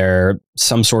leak for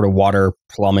some sort of water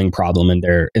plumbing problem in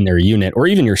their unit, or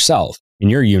even yourself in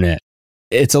your unit,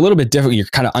 it's a little bit different. You're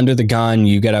kind of under the gun.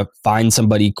 You got to find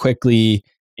somebody quickly,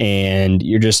 and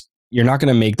you're not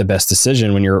going to make the best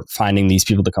decision when you're finding these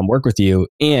people to come work with you,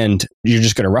 and you're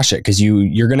just going to rush it because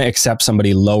you're going to accept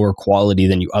somebody lower quality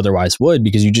than you otherwise would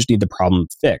because you just need the problem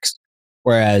fixed.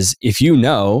 Whereas if you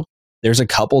know there's a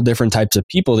couple different types of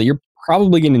people that you're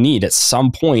probably going to need at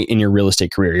some point in your real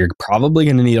estate career. You're probably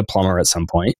going to need a plumber at some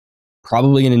point,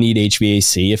 probably going to need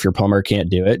HVAC. If your plumber can't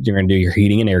do it, you're going to do your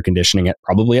heating and air conditioning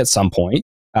probably at some point.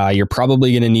 You're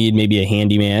probably going to need maybe a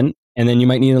handyman, and then you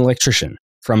might need an electrician.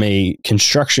 From a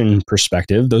construction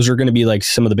perspective, those are going to be like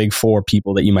some of the big four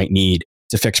people that you might need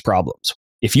to fix problems.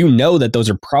 If you know that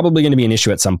those are probably going to be an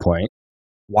issue at some point,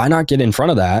 why not get in front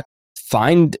of that?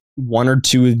 Find one or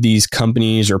two of these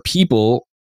companies or people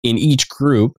in each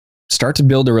group, start to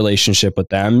build a relationship with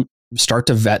them, start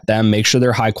to vet them, make sure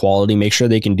they're high quality, make sure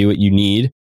they can do what you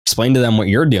need, explain to them what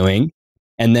you're doing.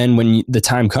 And then when the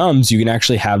time comes, you can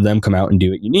actually have them come out and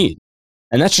do what you need.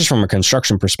 And that's just from a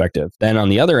construction perspective. Then on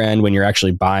the other end, when you're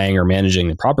actually buying or managing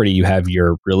the property, you have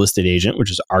your real estate agent,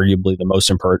 which is arguably the most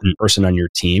important person on your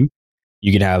team.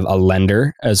 You can have a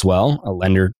lender as well. A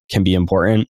lender can be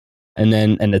important. And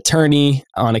then an attorney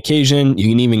on occasion. You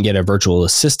can even get a virtual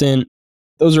assistant.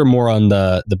 Those are more on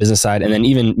the business side. And then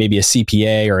even maybe a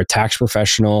CPA or a tax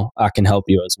professional can help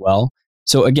you as well.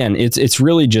 So again, it's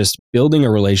really just building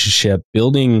a relationship,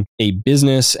 building a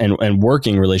business and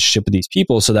working relationship with these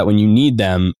people so that when you need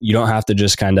them, you don't have to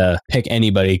just kind of pick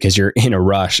anybody because you're in a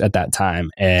rush at that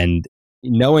time. And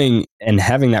knowing and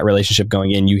having that relationship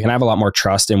going in, you can have a lot more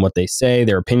trust in what they say,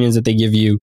 their opinions that they give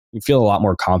you. You feel a lot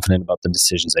more confident about the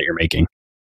decisions that you're making.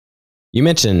 You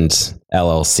mentioned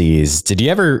LLCs. Did you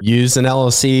ever use an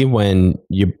LLC when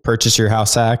you purchased your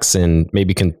house hacks, and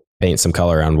maybe can paint some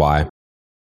color on why?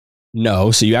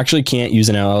 No, so you actually can't use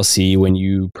an LLC when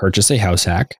you purchase a house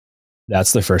hack.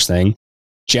 That's the first thing.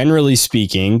 Generally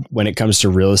speaking, when it comes to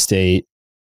real estate,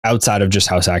 outside of just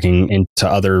house hacking into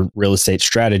other real estate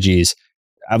strategies,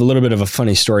 I have a little bit of a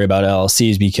funny story about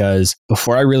LLCs because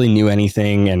before I really knew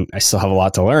anything, and I still have a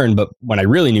lot to learn, but when I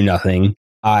really knew nothing,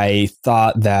 I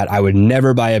thought that I would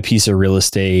never buy a piece of real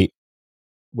estate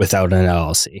without an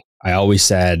LLC. I always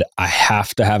said, I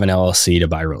have to have an LLC to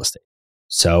buy real estate.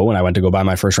 So when I went to go buy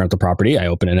my first rental property, I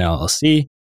opened an LLC.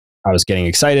 I was getting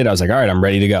excited. I was like, all right, I'm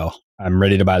ready to go. I'm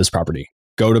ready to buy this property.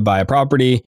 Go to buy a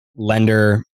property.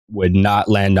 Lender would not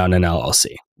lend on an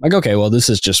LLC. Like, okay, well, this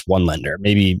is just one lender.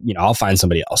 Maybe, I'll find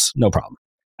somebody else. No problem.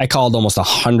 I called almost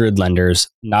 100 lenders.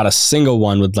 Not a single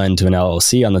one would lend to an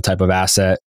LLC on the type of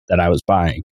asset that I was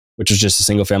buying, which was just a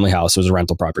single family house. It was a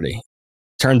rental property.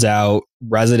 Turns out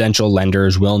residential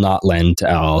lenders will not lend to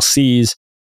LLCs.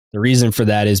 The reason for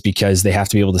that is because they have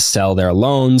to be able to sell their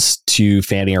loans to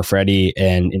Fannie or Freddie.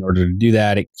 And in order to do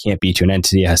that, it can't be to an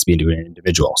entity. It has to be to an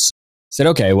individual. Said,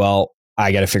 okay, well,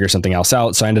 I got to figure something else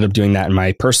out. So I ended up doing that in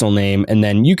my personal name. And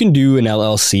then you can do an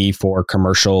LLC for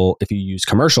commercial if you use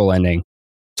commercial lending.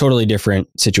 Totally different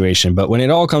situation. But when it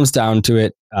all comes down to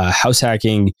it, house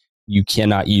hacking, you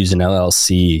cannot use an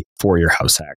LLC for your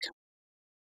house hack.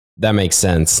 That makes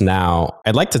sense. Now,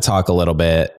 I'd like to talk a little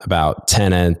bit about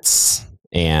tenants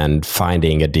and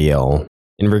finding a deal.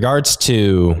 In regards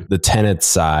to the tenant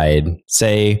side,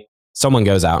 say someone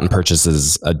goes out and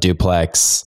purchases a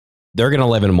duplex, they're going to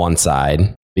live in one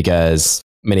side because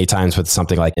many times with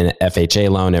something like an FHA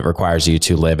loan, it requires you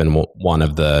to live in one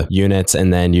of the units,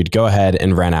 and then you'd go ahead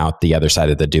and rent out the other side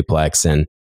of the duplex. And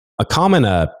a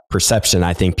common perception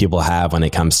I think people have when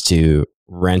it comes to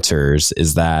renters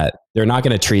is that they're not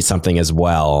going to treat something as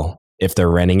well if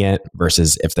they're renting it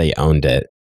versus if they owned it.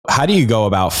 How do you go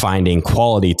about finding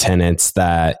quality tenants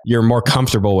that you're more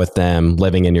comfortable with them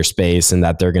living in your space and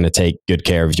that they're going to take good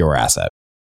care of your asset?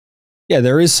 Yeah,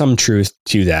 there is some truth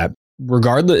to that.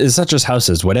 Regardless, it's not just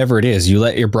houses, whatever it is. You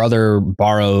let your brother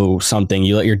borrow something,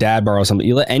 you let your dad borrow something,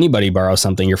 you let anybody borrow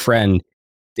something, your friend.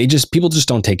 People just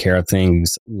don't take care of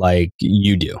things like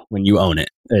you do when you own it.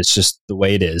 It's just the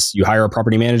way it is. You hire a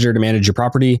property manager to manage your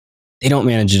property. They don't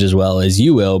manage it as well as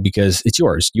you will because it's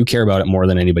yours. You care about it more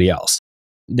than anybody else.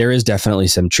 There is definitely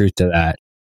some truth to that.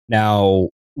 Now,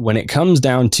 when it comes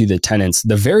down to the tenants,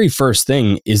 the very first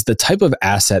thing is the type of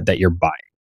asset that you're buying.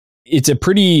 It's a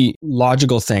pretty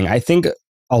logical thing. I think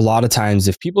a lot of times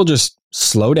if people just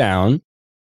slow down,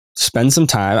 spend some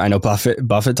time. I know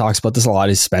Buffett talks about this a lot.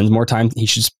 He spends more time.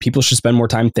 People should spend more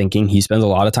time thinking. He spends a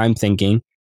lot of time thinking.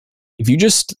 If you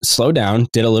just slow down,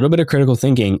 did a little bit of critical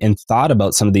thinking and thought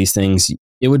about some of these things,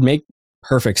 it would make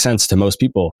perfect sense to most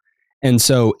people. And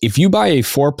so if you buy a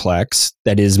fourplex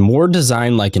that is more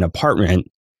designed like an apartment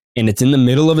and it's in the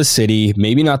middle of a city,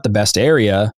 maybe not the best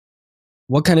area,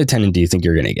 what kind of tenant do you think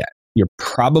you're going to get? You're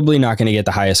probably not going to get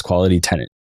the highest quality tenant.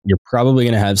 You're probably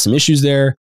going to have some issues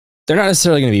there. They're not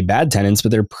necessarily going to be bad tenants,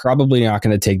 but they're probably not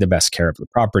going to take the best care of the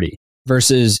property.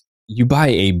 Versus you buy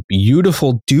a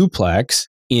beautiful duplex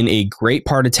in a great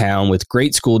part of town with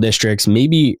great school districts,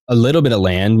 maybe a little bit of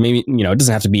land, maybe, it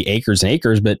doesn't have to be acres and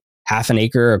acres, but half an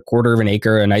acre, a quarter of an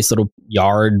acre, a nice little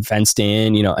yard fenced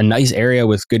in, a nice area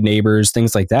with good neighbors,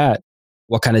 things like that.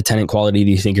 What kind of tenant quality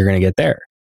do you think you're going to get there?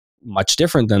 Much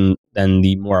different than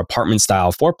the more apartment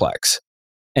style fourplex.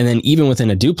 And then even within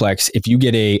a duplex, if you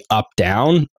get a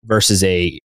up-down versus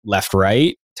a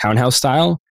left-right townhouse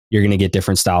style, you're going to get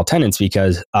different style tenants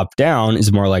because up-down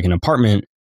is more like an apartment,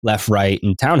 left-right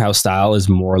and townhouse style is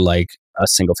more like a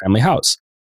single-family house.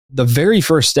 The very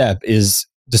first step is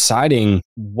deciding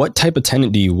what type of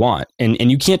tenant do you want.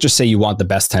 And you can't just say you want the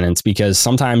best tenants because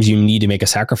sometimes you need to make a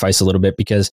sacrifice a little bit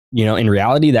because, in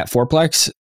reality, that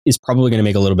fourplex is probably going to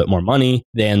make a little bit more money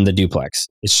than the duplex.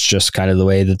 It's just kind of the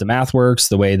way that the math works,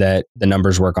 the way that the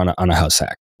numbers work on a house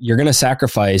hack. You're going to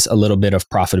sacrifice a little bit of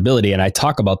profitability. And I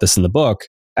talk about this in the book.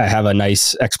 I have a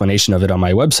nice explanation of it on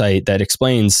my website that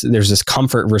explains there's this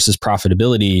comfort versus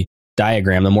profitability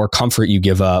diagram. The more comfort you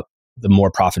give up, the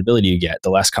more profitability you get. The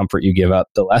less comfort you give up,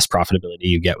 the less profitability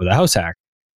you get with a house hack.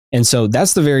 And so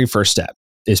that's the very first step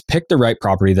is pick the right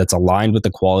property that's aligned with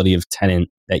the quality of tenant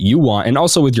that you want and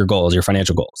also with your goals, your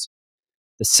financial goals.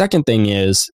 The second thing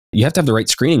is you have to have the right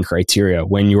screening criteria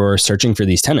when you're searching for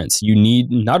these tenants. You need,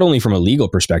 not only from a legal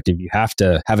perspective, you have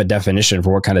to have a definition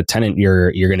for what kind of tenant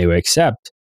you're going to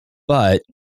accept, but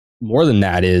more than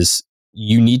that is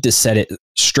you need to set it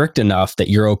strict enough that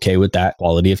you're okay with that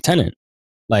quality of tenant.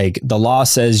 Like the law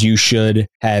says you should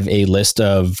have a list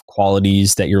of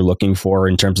qualities that you're looking for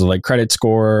in terms of like credit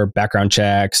score, background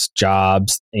checks,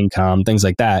 jobs, income, things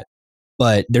like that.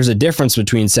 But there's a difference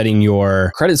between setting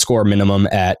your credit score minimum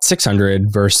at 600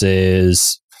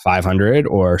 versus 500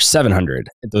 or 700.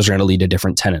 Those are going to lead to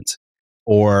different tenants.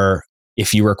 Or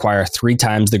if you require 3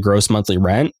 times the gross monthly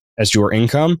rent as your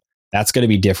income, that's going to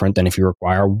be different than if you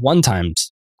require 1 times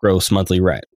gross monthly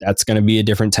rent. That's going to be a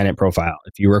different tenant profile.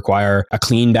 If you require a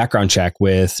clean background check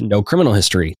with no criminal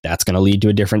history, that's going to lead to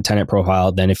a different tenant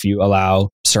profile than if you allow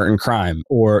certain crime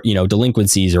or,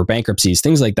 delinquencies or bankruptcies,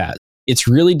 things like that. It's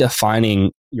really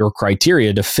defining your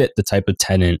criteria to fit the type of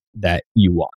tenant that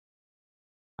you want.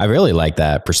 I really like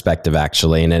that perspective,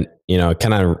 actually. And it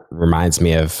kind of reminds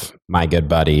me of my good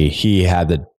buddy. He had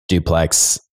the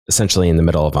duplex essentially in the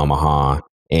middle of Omaha.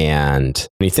 And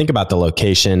when you think about the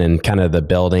location and kind of the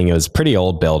building, it was a pretty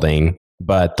old building,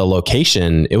 but the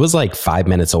location, it was like 5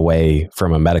 minutes away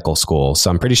from a medical school. So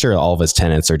I'm pretty sure all of his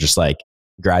tenants are just like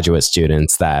graduate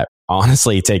students that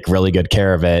honestly take really good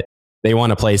care of it. They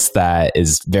want a place that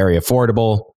is very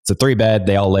affordable. It's a 3-bed.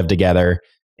 They all live together.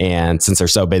 And since they're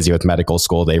so busy with medical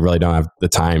school, they really don't have the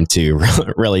time to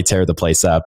really tear the place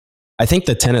up. I think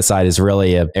the tenant side is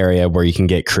really an area where you can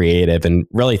get creative and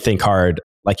really think hard.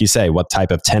 Like you say, what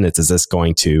type of tenants is this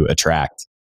going to attract?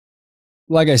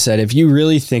 Like I said, if you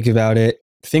really think about it,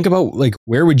 think about like,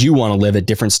 where would you want to live at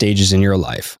different stages in your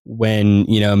life? When,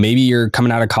 maybe you're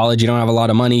coming out of college, you don't have a lot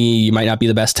of money, you might not be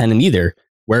the best tenant either.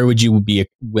 Where would you be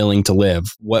willing to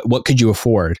live? What could you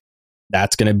afford?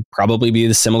 That's going to probably be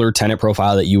the similar tenant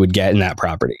profile that you would get in that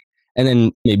property. And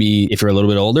then maybe if you're a little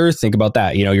bit older, think about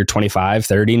that. You're 25,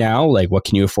 30 now, like what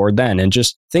can you afford then? And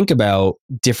just think about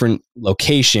different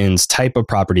locations, type of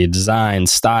property, design,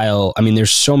 style. I mean,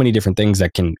 there's so many different things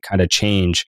that can kind of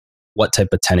change what type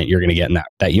of tenant you're going to get in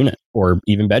that unit, or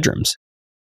even bedrooms.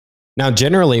 Now,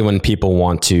 generally, when people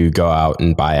want to go out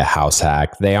and buy a house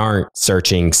hack, they aren't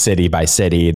searching city by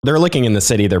city. They're looking in the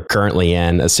city they're currently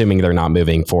in, assuming they're not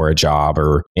moving for a job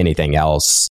or anything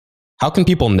else. How can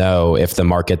people know if the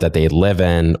market that they live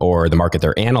in, or the market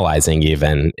they're analyzing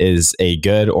even, is a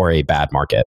good or a bad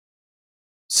market?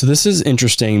 So this is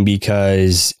interesting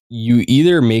because you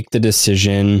either make the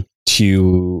decision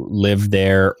to live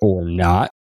there or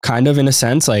not, kind of in a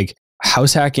sense. Like,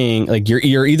 house hacking, like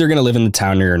you're either going to live in the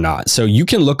town or you're not. So you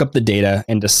can look up the data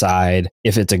and decide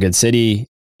if it's a good city,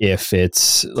 if it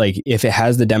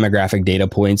has the demographic data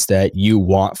points that you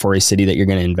want for a city that you're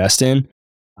going to invest in.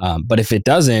 But if it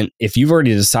doesn't, if you've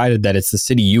already decided that it's the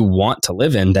city you want to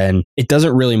live in, then it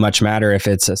doesn't really much matter if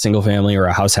it's a single family or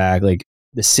a house hack. Like,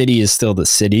 the city is still the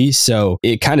city. So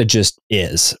it kind of just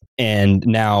is. And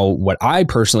now what I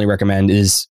personally recommend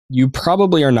is, you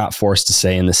probably are not forced to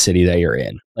stay in the city that you're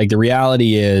in. Like, the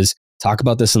reality is, talk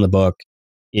about this in the book,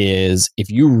 is if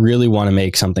you really want to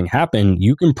make something happen,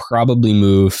 you can probably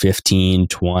move 15,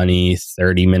 20,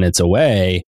 30 minutes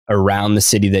away around the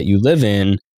city that you live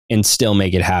in and still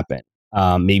make it happen.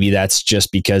 Maybe that's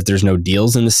just because there's no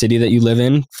deals in the city that you live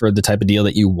in for the type of deal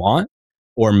that you want.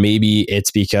 Or maybe it's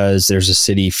because there's a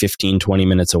city 15, 20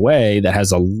 minutes away that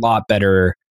has a lot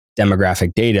better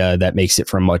demographic data that makes it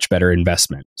for a much better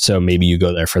investment. So maybe you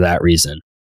go there for that reason.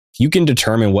 You can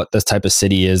determine what the type of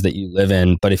city is that you live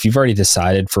in, but if you've already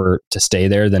decided to stay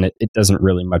there, then it doesn't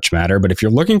really much matter. But if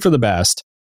you're looking for the best,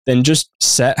 then just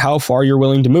set how far you're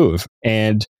willing to move.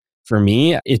 And for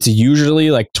me, it's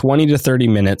usually like 20 to 30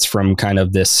 minutes from kind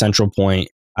of this central point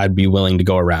I'd be willing to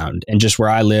go around. And just where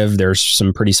I live, there's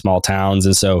some pretty small towns.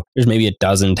 And so there's maybe a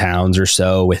dozen towns or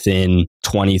so within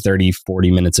 20, 30,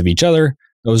 40 minutes of each other.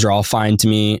 Those are all fine to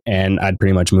me, and I'd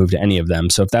pretty much move to any of them.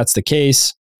 So if that's the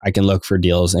case, I can look for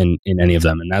deals in any of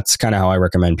them. And that's kind of how I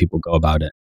recommend people go about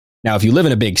it. Now, if you live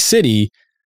in a big city,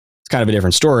 it's kind of a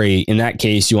different story. In that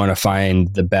case, you want to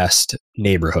find the best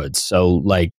neighborhoods. So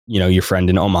like, your friend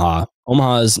in Omaha.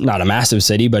 Omaha is not a massive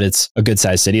city, but it's a good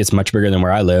sized city. It's much bigger than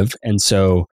where I live. And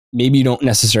so maybe you don't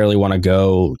necessarily want to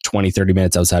go 20, 30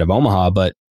 minutes outside of Omaha,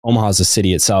 but Omaha is a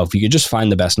city itself. You could just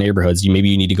find the best neighborhoods. Maybe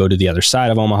you need to go to the other side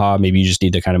of Omaha. Maybe you just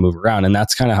need to kind of move around. And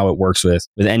that's kind of how it works with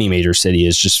any major city,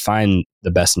 is just find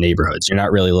the best neighborhoods. You're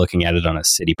not really looking at it on a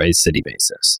city by city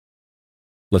basis.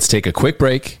 Let's take a quick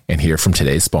break and hear from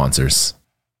today's sponsors.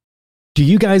 Do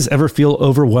you guys ever feel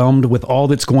overwhelmed with all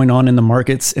that's going on in the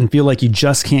markets and feel like you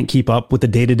just can't keep up with the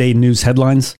day-to-day news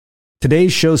headlines?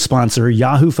 Today's show sponsor,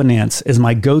 Yahoo Finance, is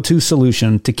my go-to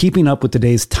solution to keeping up with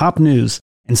today's top news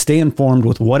and stay informed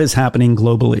with what is happening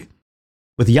globally.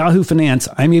 With Yahoo Finance,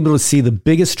 I'm able to see the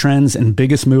biggest trends and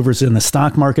biggest movers in the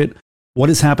stock market, what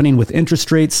is happening with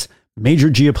interest rates, major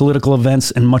geopolitical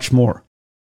events, and much more.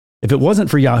 If it wasn't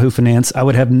for Yahoo Finance, I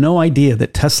would have no idea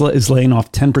that Tesla is laying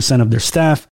off 10% of their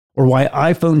staff, or why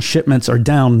iPhone shipments are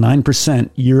down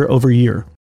 9% year over year.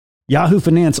 Yahoo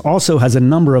Finance also has a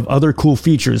number of other cool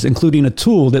features, including a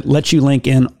tool that lets you link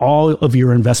in all of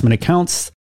your investment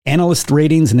accounts, analyst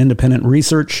ratings and independent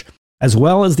research, as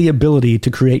well as the ability to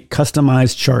create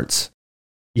customized charts.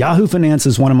 Yahoo Finance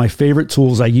is one of my favorite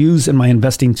tools I use in my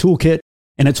investing toolkit,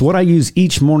 and it's what I use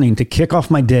each morning to kick off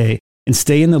my day and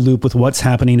stay in the loop with what's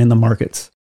happening in the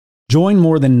markets. Join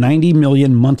more than 90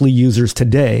 million monthly users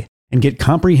today and get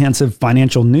comprehensive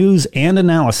financial news and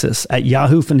analysis at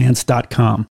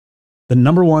yahoofinance.com. The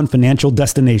 #1 financial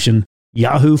destination,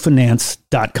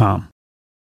 yahoofinance.com.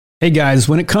 Hey guys,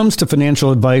 when it comes to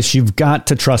financial advice, you've got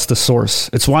to trust the source.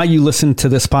 It's why you listen to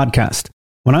this podcast.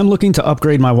 When I'm looking to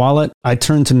upgrade my wallet, I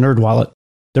turn to NerdWallet.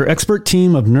 Their expert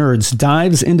team of nerds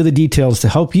dives into the details to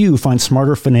help you find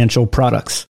smarter financial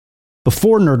products.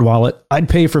 Before NerdWallet, I'd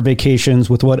pay for vacations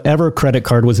with whatever credit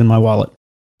card was in my wallet.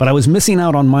 But I was missing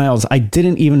out on miles I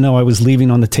didn't even know I was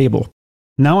leaving on the table.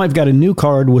 Now I've got a new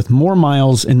card with more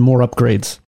miles and more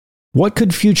upgrades. What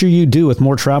could future you do with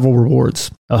more travel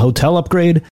rewards? A hotel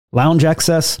upgrade? lounge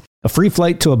access, a free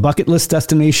flight to a bucket list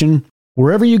destination.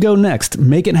 Wherever you go next,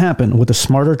 make it happen with a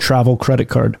Smarter Travel credit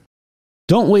card.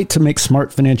 Don't wait to make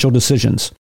smart financial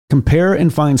decisions. Compare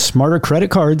and find smarter credit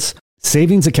cards,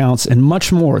 savings accounts, and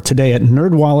much more today at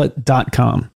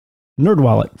nerdwallet.com.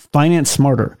 NerdWallet, finance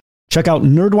smarter. Check out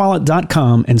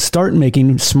nerdwallet.com and start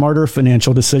making smarter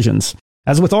financial decisions.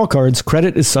 As with all cards,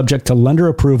 credit is subject to lender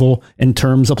approval and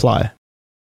terms apply.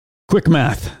 Quick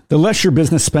math. The less your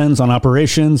business spends on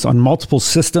operations, on multiple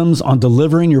systems, on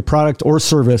delivering your product or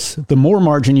service, the more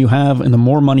margin you have and the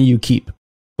more money you keep.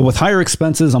 But with higher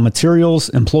expenses on materials,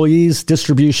 employees,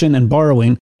 distribution, and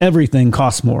borrowing, everything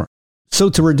costs more. So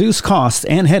to reduce costs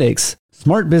and headaches,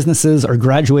 smart businesses are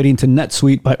graduating to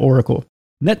NetSuite by Oracle.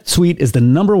 NetSuite is the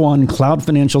 #1 cloud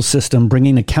financial system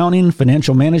bringing accounting,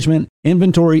 financial management,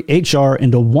 inventory, HR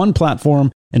into one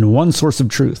platform and one source of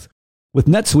truth. With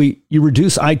NetSuite, you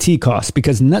reduce IT costs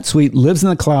because NetSuite lives in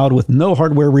the cloud with no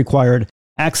hardware required,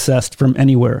 accessed from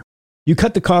anywhere. You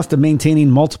cut the cost of maintaining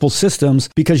multiple systems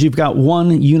because you've got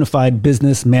one unified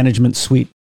business management suite.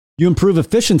 You improve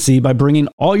efficiency by bringing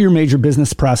all your major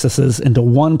business processes into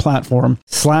one platform,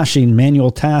 slashing manual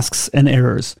tasks and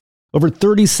errors. Over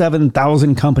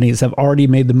 37,000 companies have already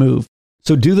made the move.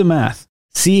 So do the math.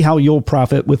 See how you'll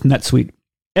profit with NetSuite.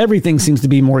 Everything seems to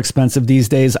be more expensive these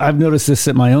days. I've noticed this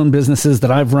at my own businesses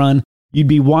that I've run. You'd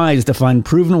be wise to find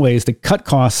proven ways to cut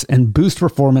costs and boost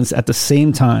performance at the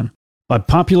same time. By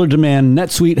popular demand,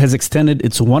 NetSuite has extended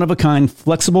its one-of-a-kind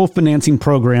flexible financing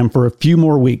program for a few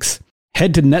more weeks.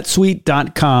 Head to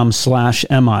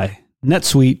netsuite.com/MI.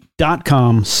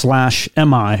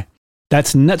 netsuite.com/MI.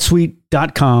 That's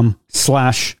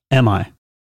netsuite.com/MI.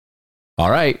 All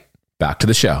right, back to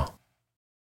the show.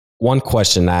 One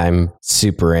question I'm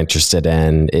super interested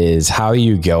in is how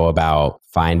you go about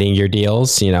finding your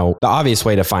deals. You know, the obvious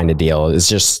way to find a deal is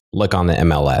just look on the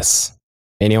MLS.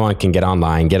 Anyone can get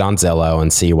online, get on Zillow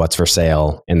and see what's for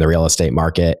sale in the real estate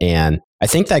market. And I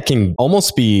think that can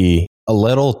almost be a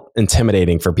little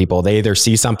intimidating for people. They either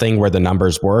see something where the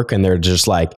numbers work and they're just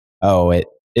like, oh, it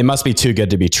must be too good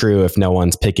to be true if no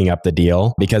one's picking up the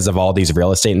deal because of all these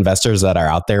real estate investors that are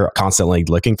out there constantly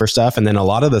looking for stuff. And then a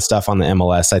lot of the stuff on the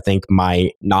MLS, I think,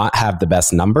 might not have the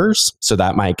best numbers. So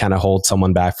that might kind of hold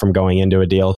someone back from going into a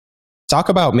deal. Talk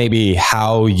about maybe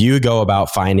how you go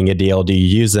about finding a deal. Do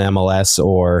you use the MLS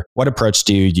or what approach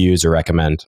do you use or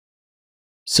recommend?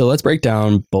 So let's break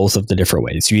down both of the different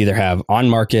ways. You either have on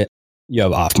market, you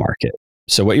have off market.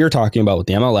 So what you're talking about with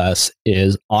the MLS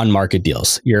is on-market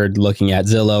deals. You're looking at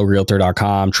Zillow,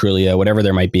 Realtor.com, Trulia, whatever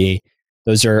there might be.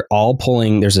 Those are all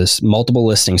pulling, there's this multiple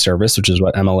listing service, which is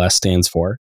what MLS stands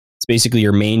for. It's basically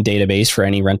your main database for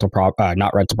any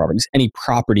any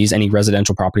properties, any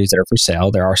residential properties that are for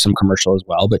sale. There are some commercial as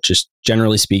well, but just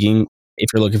generally speaking,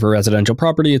 if you're looking for a residential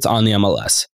property, it's on the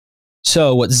MLS.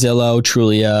 So what Zillow,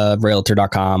 Trulia,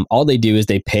 Realtor.com, all they do is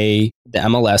they pay the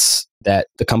MLS that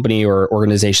the company or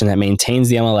organization that maintains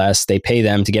the MLS, they pay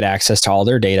them to get access to all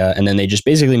their data. And then they just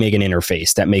basically make an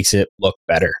interface that makes it look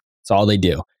better. That's all they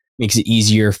do. Makes it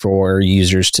easier for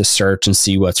users to search and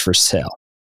see what's for sale.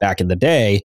 Back in the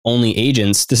day, only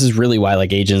agents, this is really why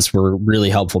agents were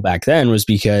really helpful back then, was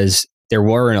because there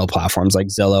were no platforms like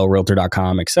Zillow,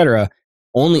 Realtor.com, etc.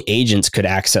 Only agents could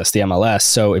access the MLS.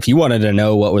 So if you wanted to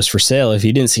know what was for sale, if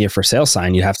you didn't see a for sale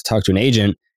sign, you'd have to talk to an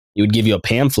agent. He would give you a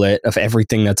pamphlet of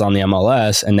everything that's on the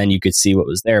MLS, and then you could see what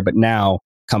was there. But now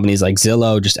companies like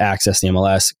Zillow just access the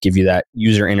MLS, give you that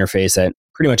user interface that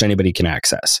pretty much anybody can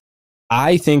access.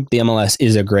 I think the MLS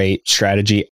is a great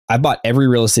strategy. I bought every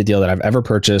real estate deal that I've ever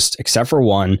purchased, except for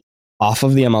one, off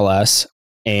of the MLS.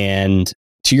 And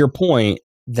to your point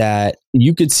that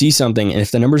you could see something, and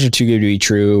if the numbers are too good to be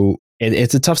true,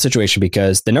 it's a tough situation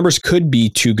because the numbers could be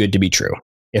too good to be true.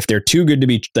 If they're too good to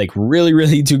be, like really,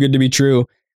 really too good to be true,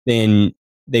 then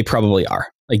they probably are.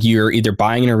 Like you're either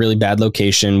buying in a really bad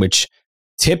location, which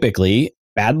typically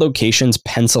bad locations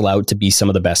pencil out to be some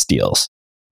of the best deals.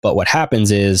 But what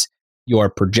happens is your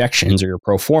projections or your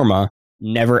pro forma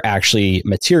never actually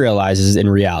materializes in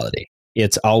reality.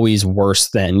 It's always worse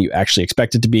than you actually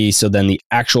expect it to be. So then the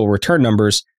actual return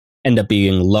numbers end up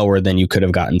being lower than you could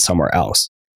have gotten somewhere else.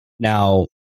 Now,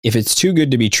 if it's too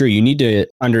good to be true, you need to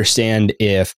understand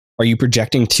are you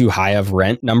projecting too high of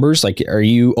rent numbers? Like, are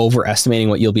you overestimating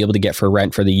what you'll be able to get for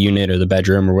rent for the unit or the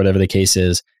bedroom or whatever the case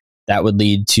is? That would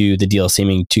lead to the deal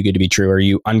seeming too good to be true. Are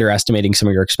you underestimating some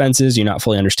of your expenses? You not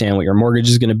fully understand what your mortgage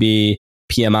is going to be,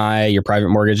 PMI, your private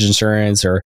mortgage insurance,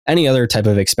 or any other type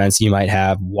of expense you might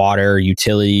have, water,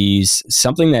 utilities,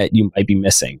 something that you might be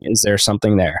missing. Is there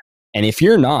something there? And if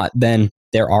you're not, then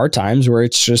there are times where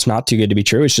it's just not too good to be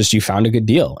true. It's just you found a good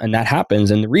deal, and that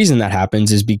happens. And the reason that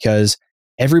happens is because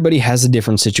everybody has a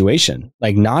different situation.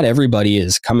 Like not everybody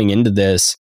is coming into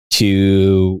this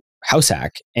to house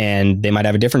hack, and they might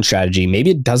have a different strategy.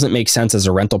 Maybe it doesn't make sense as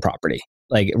a rental property.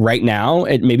 Like right now,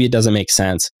 maybe it doesn't make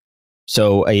sense.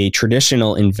 So a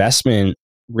traditional investment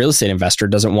real estate investor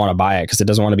doesn't want to buy it because it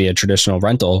doesn't want to be a traditional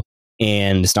rental,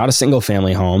 and it's not a single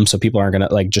family home. So people aren't going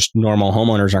to, like, just normal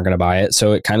homeowners aren't going to buy it.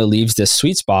 So it kind of leaves this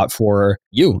sweet spot for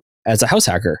you as a house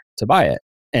hacker to buy it.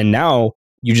 And now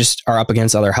you just are up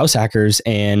against other house hackers,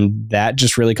 and that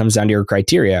just really comes down to your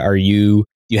criteria. Do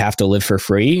you have to live for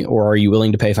free, or are you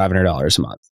willing to pay $500 a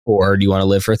month? Or do you want to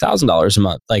live for $1,000 a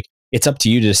month? Like, it's up to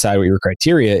you to decide what your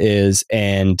criteria is.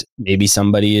 And maybe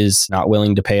somebody is not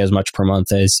willing to pay as much per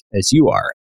month as you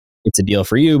are. It's a deal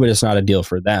for you, but it's not a deal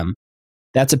for them.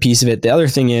 That's a piece of it. The other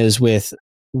thing is with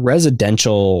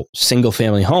residential single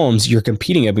family homes, you're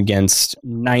competing up against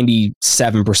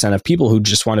 97% of people who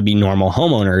just want to be normal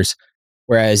homeowners.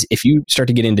 Whereas if you start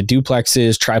to get into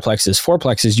duplexes, triplexes,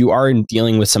 fourplexes, you are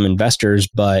dealing with some investors,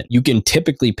 but you can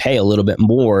typically pay a little bit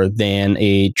more than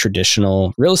a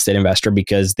traditional real estate investor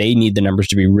because they need the numbers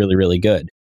to be really, really good.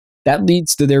 That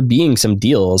leads to there being some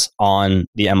deals on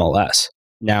the MLS.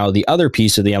 Now, the other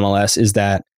piece of the MLS is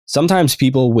that sometimes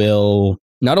people will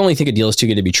not only think a deal is too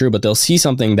good to be true, but they'll see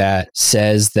something that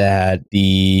says that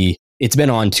it's been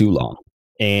on too long,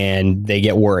 and they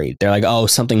get worried. They're like, oh,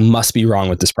 something must be wrong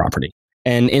with this property.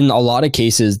 And in a lot of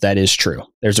cases, that is true.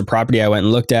 There's a property I went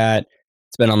and looked at.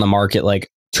 It's been on the market like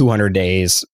 200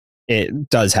 days. It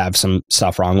does have some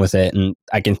stuff wrong with it, and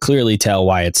I can clearly tell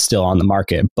why it's still on the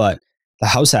market. But the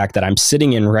house hack that I'm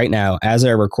sitting in right now, as I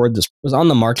record this, was on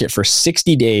the market for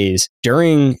 60 days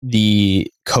during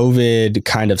the COVID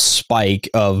kind of spike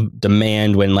of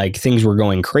demand when like things were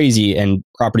going crazy and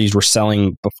properties were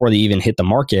selling before they even hit the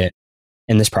market.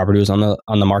 And this property was on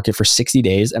the market for 60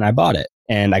 days, and I bought it,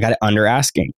 and I got it under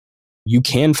asking. You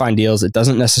can find deals. It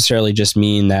doesn't necessarily just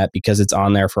mean that because it's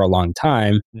on there for a long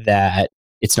time that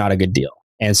it's not a good deal.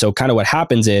 And so kind of what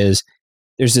happens is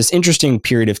there's this interesting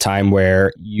period of time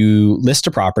where you list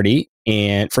a property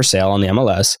and for sale on the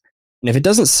MLS. And if it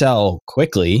doesn't sell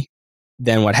quickly,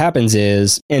 then what happens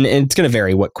is, and it's going to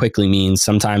vary what quickly means.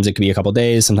 Sometimes it could be a couple of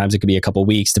days. Sometimes it could be a couple of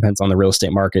weeks, depends on the real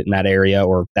estate market in that area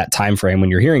or that time frame when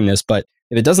you're hearing this. But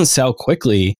if it doesn't sell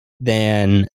quickly,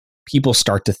 then people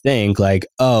start to think like,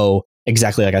 oh,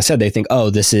 exactly like I said, they think, oh,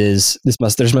 there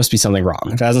must be something wrong.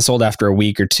 If it hasn't sold after a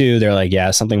week or two, they're like,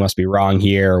 yeah, something must be wrong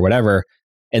here or whatever.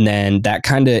 And then that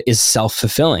kind of is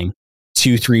self-fulfilling.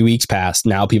 2-3 weeks pass.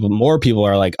 Now more people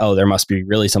are like, oh, there must be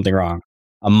really something wrong.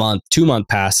 A month, 2 month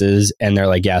passes, and they're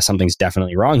like, yeah, something's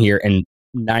definitely wrong here. And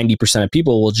 90% of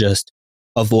people will just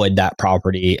avoid that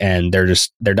property, and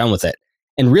they're done with it.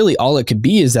 And really all it could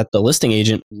be is that the listing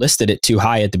agent listed it too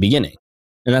high at the beginning.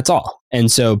 And that's all.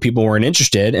 And so people weren't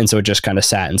interested. And so it just kind of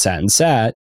sat and sat and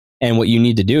sat. And what you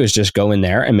need to do is just go in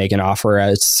there and make an offer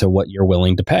as to what you're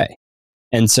willing to pay.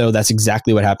 And so that's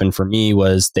exactly what happened for me.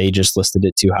 Was they just listed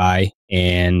it too high.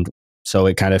 And so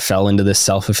it kind of fell into this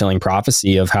self-fulfilling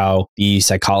prophecy of how the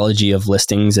psychology of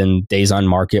listings and days on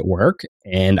market work.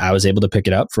 And I was able to pick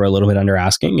it up for a little bit under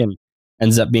asking, and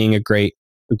ends up being a great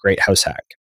house hack.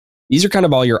 These are kind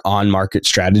of all your on-market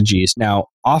strategies. Now,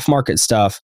 off-market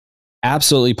stuff,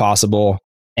 absolutely possible.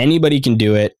 Anybody can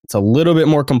do it. It's a little bit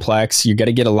more complex. You got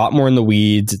to get a lot more in the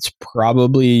weeds. It's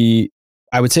probably,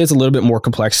 I would say it's a little bit more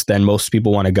complex than most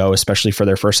people want to go, especially for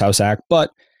their first house hack, but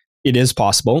it is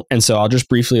possible. And so I'll just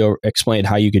briefly explain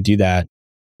how you could do that.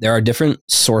 There are different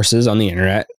sources on the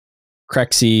internet.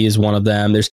 Crexy is one of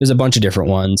them. There's a bunch of different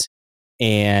ones.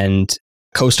 And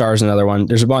CoStar is another one.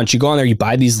 There's a bunch. You go on there, you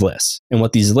buy these lists. And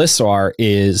what these lists are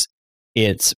is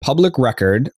it's public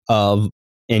record of,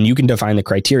 and you can define the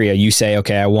criteria. You say,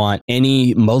 okay, I want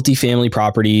any multifamily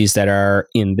properties that are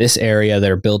in this area that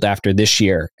are built after this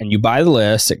year. And you buy the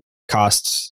list. It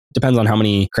costs, depends on how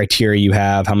many criteria you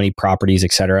have, how many properties,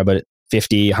 et cetera, but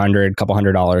 $50, $100, couple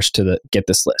 $100 to get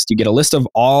this list. You get a list of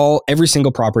every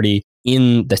single property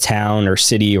in the town or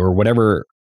city or whatever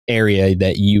area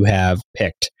that you have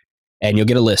picked. And you'll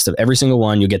get a list of every single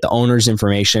one. You'll get the owner's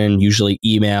information, usually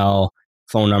email,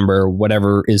 phone number,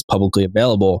 whatever is publicly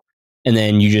available. And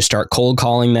then you just start cold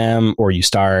calling them, or you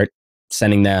start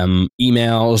sending them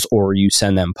emails, or you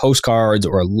send them postcards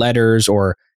or letters,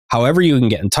 or however you can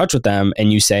get in touch with them.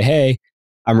 And you say, hey,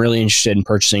 I'm really interested in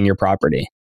purchasing your property.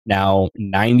 Now,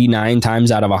 99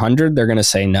 times out of 100, they're going to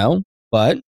say no,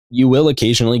 but you will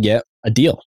occasionally get a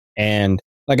deal. And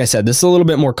like I said, this is a little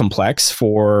bit more complex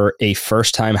for a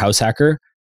first-time house hacker.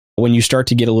 When you start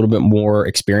to get a little bit more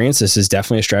experience, this is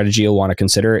definitely a strategy you'll want to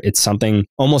consider. It's something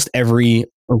almost every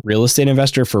a real estate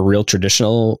investor for real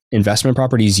traditional investment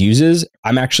properties uses.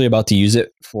 I'm actually about to use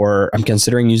it I'm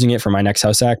considering using it for my next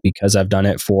house hack because I've done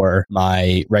it for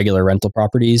my regular rental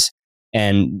properties.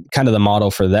 And kind of the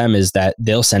model for them is that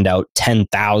they'll send out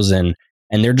 10,000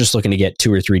 and they're just looking to get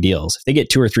 2 or 3 deals. If they get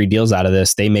 2 or 3 deals out of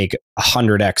this, they make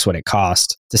 100x what it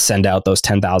cost to send out those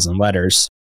 10,000 letters.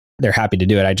 They're happy to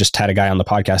do it. I just had a guy on the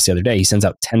podcast the other day. He sends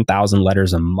out 10,000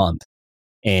 letters a month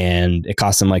and it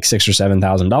costs him like $6,000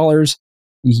 or $7,000.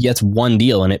 He gets one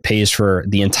deal and it pays for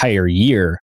the entire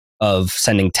year of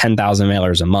sending 10,000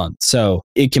 mailers a month. So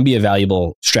it can be a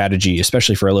valuable strategy,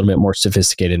 especially for a little bit more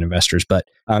sophisticated investors. But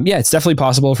yeah, it's definitely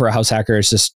possible for a house hacker. It's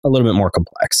just a little bit more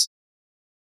complex.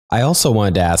 I also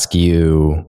wanted to ask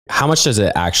you, how much does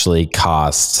it actually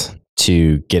cost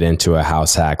to get into a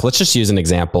house hack? Let's just use an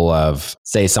example of,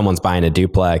 say, someone's buying a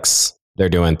duplex. They're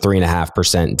doing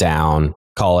 3.5% down.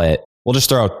 We'll just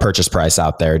throw a purchase price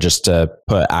out there just to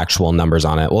put actual numbers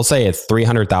on it. We'll say it's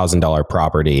 $300,000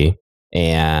 property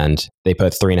and they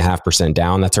put 3.5%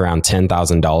 down. That's around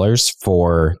 $10,000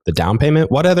 for the down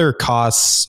payment. What other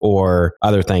costs or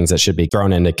other things that should be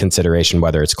thrown into consideration,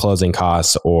 whether it's closing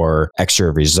costs or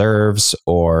extra reserves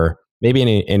or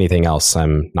maybe anything else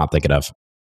I'm not thinking of?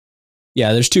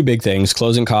 Yeah, there's 2 big things,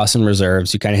 closing costs and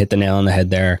reserves. You kind of hit the nail on the head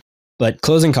there. But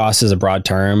closing costs is a broad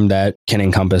term that can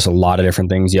encompass a lot of different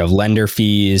things. You have lender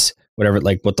fees, whatever,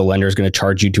 like what the lender is going to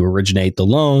charge you to originate the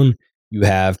loan. You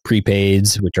have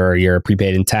prepaids, which are your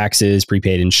prepaid in taxes,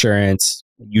 prepaid insurance.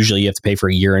 Usually you have to pay for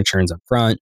a year insurance up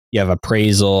front. You have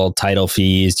appraisal, title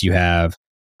fees. You have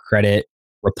credit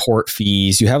report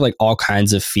fees. You have like all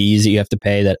kinds of fees that you have to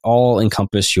pay that all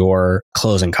encompass your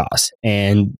closing costs.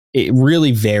 And it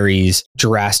really varies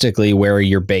drastically where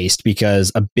you're based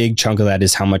because a big chunk of that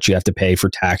is how much you have to pay for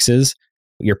taxes,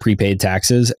 your prepaid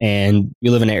taxes. And you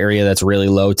live in an area that's really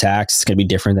low tax. It's going to be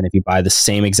different than if you buy the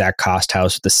same exact cost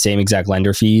house with the same exact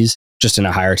lender fees, just in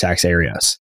a higher tax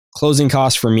areas. Closing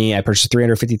costs for me, I purchased a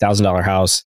 $350,000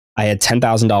 house. I had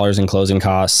 $10,000 in closing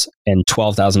costs and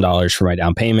 $12,000 for my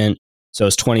down payment. So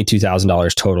it's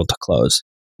 $22,000 total to close.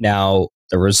 Now,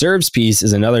 the reserves piece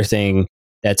is another thing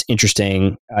that's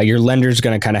interesting. Your lender's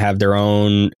going to kind of have their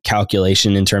own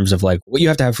calculation in terms of like what you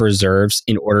have to have for reserves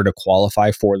in order to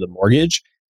qualify for the mortgage.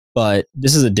 But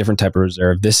this is a different type of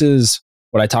reserve. This is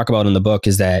what I talk about in the book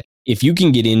is that if you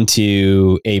can get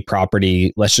into a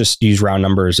property, let's just use round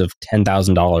numbers of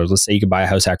 $10,000. Let's say you could buy a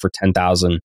house hack for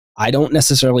 $10,000. I don't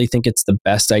necessarily think it's the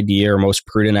best idea or most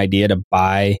prudent idea to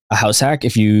buy a house hack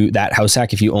if you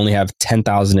only have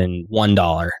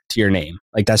 $10,001 to your name.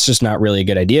 Like that's just not really a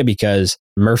good idea because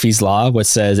Murphy's Law, which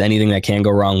says anything that can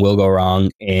go wrong will go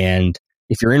wrong. And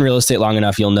if you're in real estate long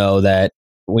enough, you'll know that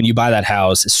when you buy that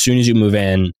house, as soon as you move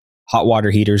in, hot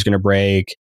water heater is going to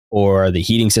break or the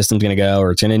heating system's going to go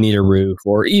or it's going to need a roof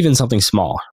or even something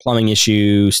small, plumbing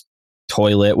issues,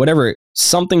 toilet, whatever,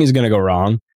 something is going to go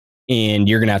wrong. And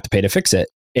you're going to have to pay to fix it.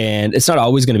 And it's not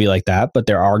always going to be like that, but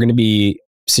there are going to be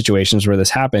situations where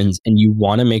this happens and you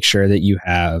want to make sure that you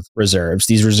have reserves.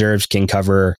 These reserves can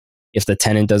cover if the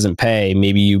tenant doesn't pay,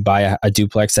 maybe you buy a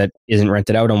duplex that isn't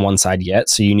rented out on one side yet.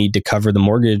 So you need to cover the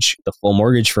mortgage, the full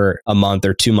mortgage for a month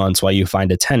or 2 months while you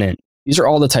find a tenant. These are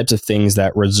all the types of things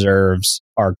that reserves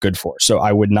are good for. So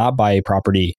I would not buy a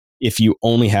property if you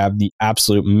only have the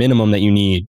absolute minimum that you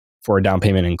need for a down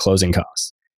payment and closing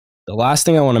costs. The last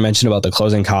thing I want to mention about the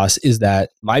closing costs is that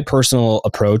my personal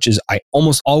approach is I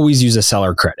almost always use a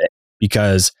seller credit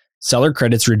because seller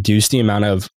credits reduce the amount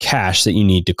of cash that you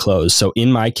need to close. So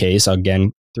in my case,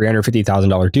 again,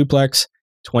 $350,000 duplex,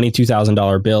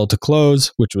 $22,000 bill to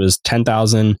close, which was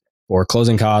 $10,000 for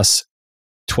closing costs,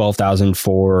 $12,000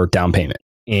 for down payment.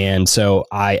 And so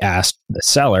I asked the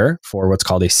seller for what's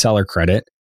called a seller credit,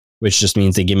 which just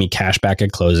means they give me cash back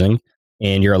at closing,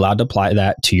 and you're allowed to apply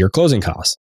that to your closing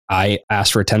costs. I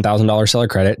asked for a $10,000 seller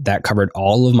credit that covered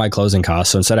all of my closing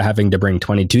costs. So instead of having to bring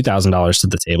 $22,000 to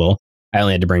the table, I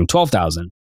only had to bring $12,000.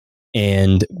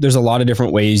 And there's a lot of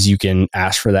different ways you can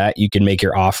ask for that. You can make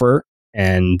your offer,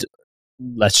 and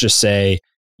let's just say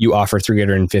you offer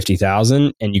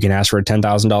 $350,000 and you can ask for a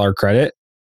 $10,000 credit,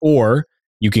 or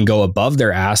you can go above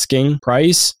their asking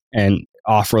price and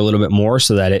offer a little bit more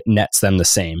so that it nets them the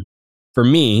same. For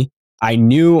me, I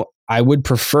knew I would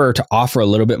prefer to offer a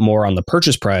little bit more on the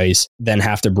purchase price than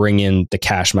have to bring in the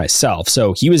cash myself.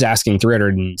 So he was asking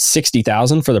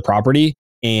 $360,000 for the property,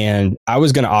 and I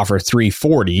was going to offer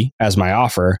 $340,000 as my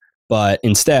offer. But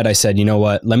instead I said, you know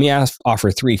what, let me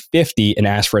offer $350,000 and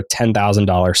ask for a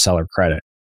 $10,000 seller credit.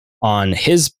 On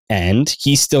his end,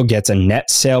 he still gets a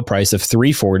net sale price of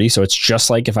 $340,000. So it's just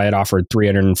like if I had offered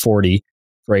 $340,000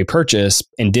 for a purchase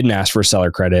and didn't ask for a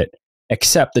seller credit.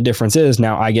 except the difference is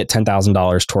now I get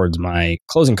 $10,000 towards my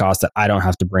closing costs that I don't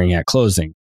have to bring at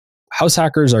closing. House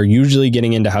hackers are usually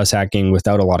getting into house hacking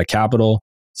without a lot of capital.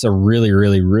 It's a really,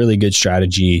 really, really good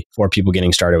strategy for people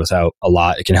getting started without a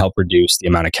lot. It can help reduce the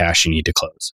amount of cash you need to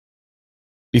close.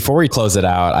 Before we close it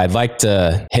out, I'd like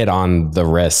to hit on the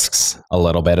risks a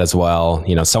little bit as well.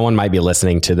 Someone might be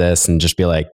listening to this and just be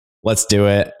like, let's do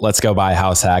it. Let's go buy a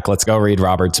house hack. Let's go read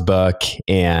Robert's book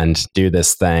and do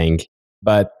this thing.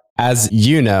 But as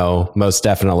you know, most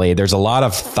definitely, there's a lot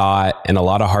of thought and a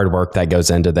lot of hard work that goes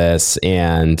into this.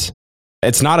 And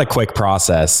it's not a quick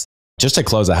process. Just to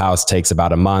close a house takes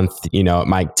about a month. It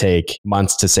might take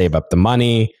months to save up the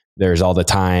money. There's all the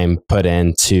time put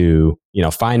into,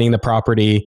 finding the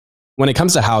property. When it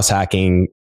comes to house hacking,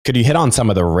 could you hit on some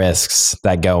of the risks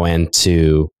that go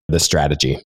into the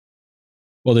strategy?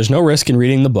 Well, there's no risk in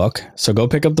reading the book. So go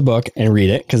pick up the book and read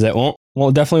it because it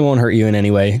definitely won't hurt you in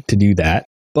any way to do that.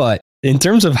 But in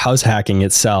terms of house hacking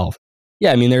itself,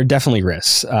 there are definitely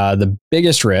risks. The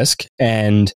biggest risk,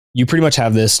 and you pretty much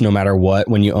have this no matter what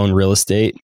when you own real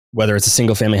estate, whether it's a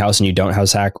single family house and you don't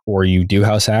house hack, or you do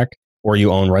house hack, or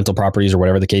you own rental properties or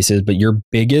whatever the case is. But your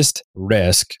biggest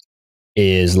risk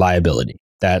is liability.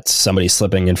 That's somebody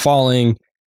slipping and falling.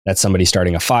 That's somebody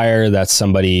starting a fire.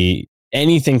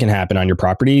 Anything can happen on your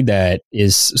property that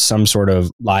is some sort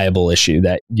of liable issue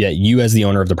that you as the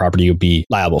owner of the property will be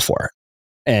liable for.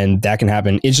 And that can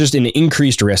happen. It's just an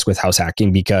increased risk with house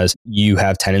hacking because you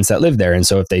have tenants that live there. And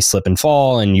so if they slip and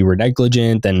fall and you were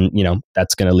negligent, then,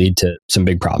 that's going to lead to some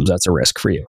big problems. That's a risk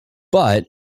for you. But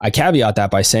I caveat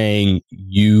that by saying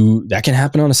that can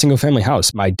happen on a single family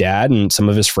house. My dad and some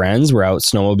of his friends were out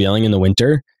snowmobiling in the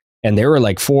winter, and they were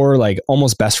like four,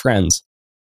 almost best friends.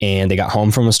 And they got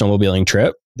home from a snowmobiling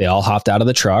trip. They all hopped out of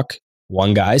the truck.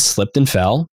 One guy slipped and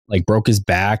fell, broke his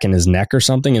back and his neck or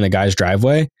something in the guy's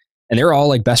driveway. And they were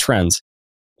all best friends.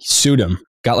 He sued him,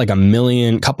 got couple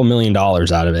 $1 million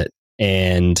out of it.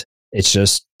 And that's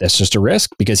just a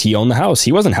risk because he owned the house.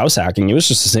 He wasn't house hacking. It was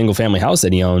just a single family house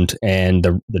that he owned, and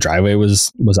the driveway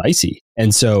was icy.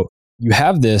 And so you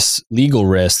have this legal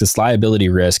risk, this liability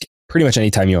risk, pretty much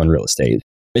anytime you own real estate.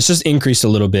 It's just increased a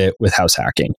little bit with house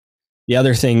hacking. The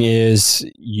other thing is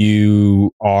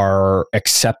you are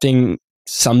accepting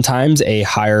sometimes a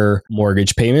higher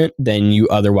mortgage payment than you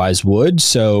otherwise would.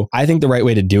 So I think the right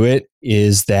way to do it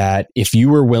is that if you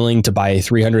were willing to buy a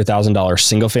 $300,000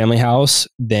 single family house,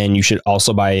 then you should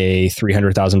also buy a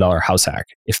 $300,000 house hack.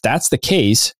 If that's the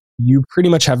case, you pretty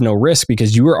much have no risk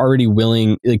because you were already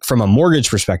willing, from a mortgage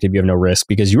perspective, you have no risk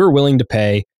because you were willing to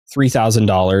pay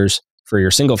 $3,000 for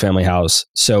your single family house.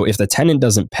 So if the tenant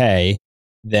doesn't pay,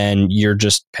 then you're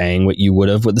just paying what you would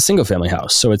have with the single family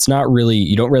house. So it's not really,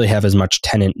 you don't really have as much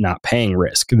tenant not paying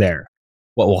risk there.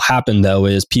 What will happen though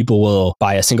is people will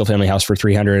buy a single family house for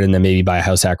 $300 and then maybe buy a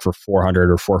house hack for $400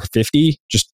 or $450,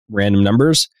 just random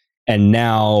numbers. And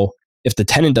now if the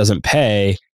tenant doesn't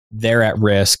pay, they're at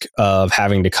risk of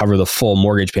having to cover the full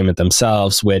mortgage payment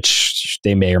themselves, which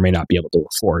they may or may not be able to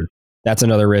afford. That's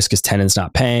another risk is tenants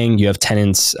not paying. You have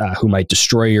tenants who might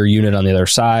destroy your unit on the other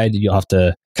side. You'll have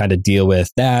to kind of deal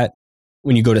with that.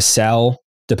 When you go to sell,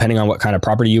 depending on what kind of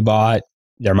property you bought,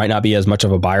 there might not be as much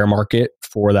of a buyer market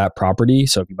for that property.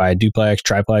 So if you buy a duplex,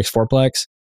 triplex, fourplex,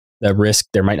 the risk,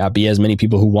 there might not be as many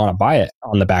people who want to buy it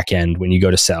on the back end when you go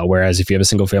to sell. Whereas if you have a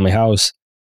single family house,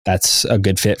 that's a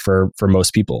good fit for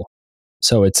most people.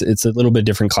 So it's a little bit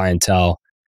different clientele.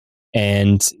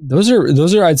 And those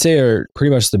are I'd say are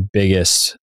pretty much the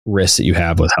biggest risks that you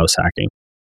have with house hacking.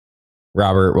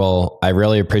 Robert, well, I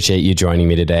really appreciate you joining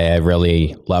me today. I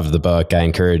really love the book. I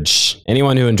encourage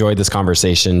anyone who enjoyed this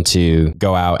conversation to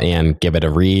go out and give it a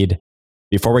read.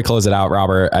 Before we close it out,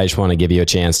 Robert, I just want to give you a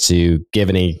chance to give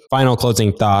any final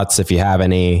closing thoughts, if you have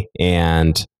any,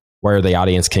 and where the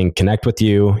audience can connect with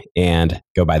you and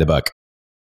go buy the book.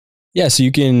 Yeah, so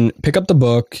you can pick up the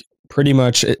book. Pretty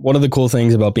much one of the cool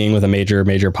things about being with a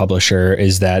major publisher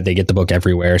is that they get the book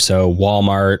everywhere. So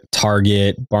Walmart,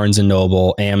 Target, Barnes and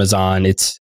Noble, Amazon,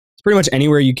 it's pretty much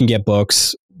anywhere you can get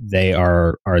books, they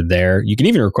are there. You can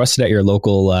even request it at your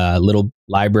local little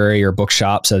library or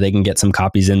bookshop so they can get some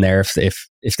copies in there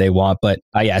if they want. But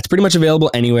yeah, it's pretty much available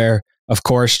anywhere. Of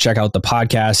course, check out the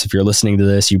podcast. If you're listening to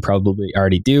this, you probably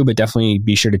already do, but definitely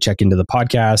be sure to check into the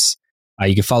podcast.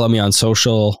 You can follow me on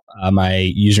social.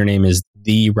 My username is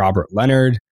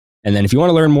 @Robert_Leonard. And then if you want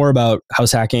to learn more about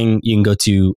house hacking, you can go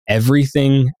to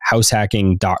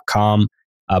everythinghousehacking.com.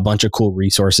 A bunch of cool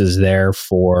resources there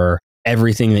for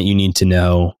everything that you need to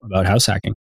know about house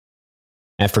hacking.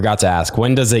 I forgot to ask,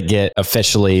 when does it get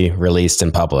officially released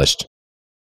and published?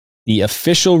 The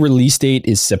official release date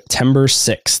is September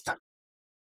 6th.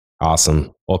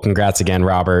 Awesome. Well, congrats again,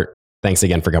 Robert. Thanks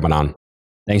again for coming on.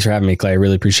 Thanks for having me, Clay. I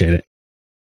really appreciate it.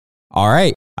 All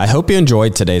right. I hope you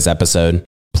enjoyed today's episode.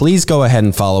 Please go ahead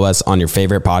and follow us on your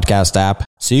favorite podcast app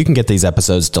so you can get these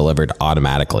episodes delivered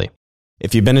automatically.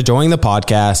 If you've been enjoying the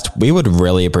podcast, we would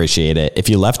really appreciate it if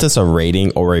you left us a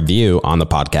rating or review on the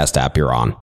podcast app you're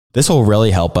on. This will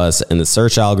really help us in the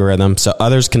search algorithm so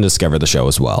others can discover the show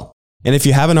as well. And if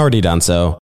you haven't already done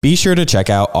so, be sure to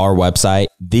check out our website,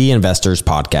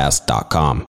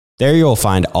 theinvestorspodcast.com. There you'll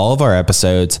find all of our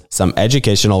episodes, some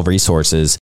educational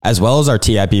resources, as well as our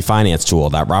TIP finance tool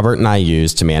that Robert and I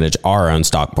use to manage our own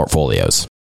stock portfolios.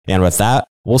 And with that,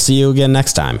 we'll see you again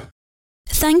next time.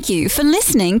 Thank you for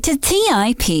listening to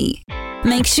TIP.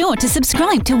 Make sure to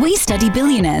subscribe to We Study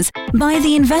Billionaires by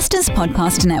the Investors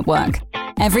Podcast Network.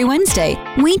 Every Wednesday,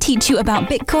 we teach you about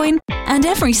Bitcoin, and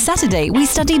every Saturday, we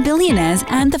study billionaires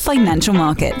and the financial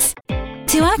markets.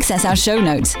 To access our show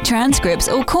notes, transcripts,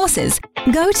 or courses,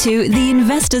 go to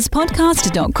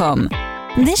theinvestorspodcast.com.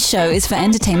 This show is for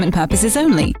entertainment purposes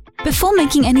only. Before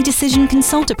making any decision,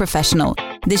 consult a professional.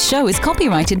 This show is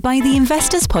copyrighted by the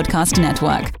Investors Podcast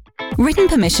Network. Written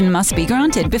permission must be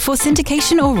granted before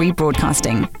syndication or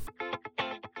rebroadcasting.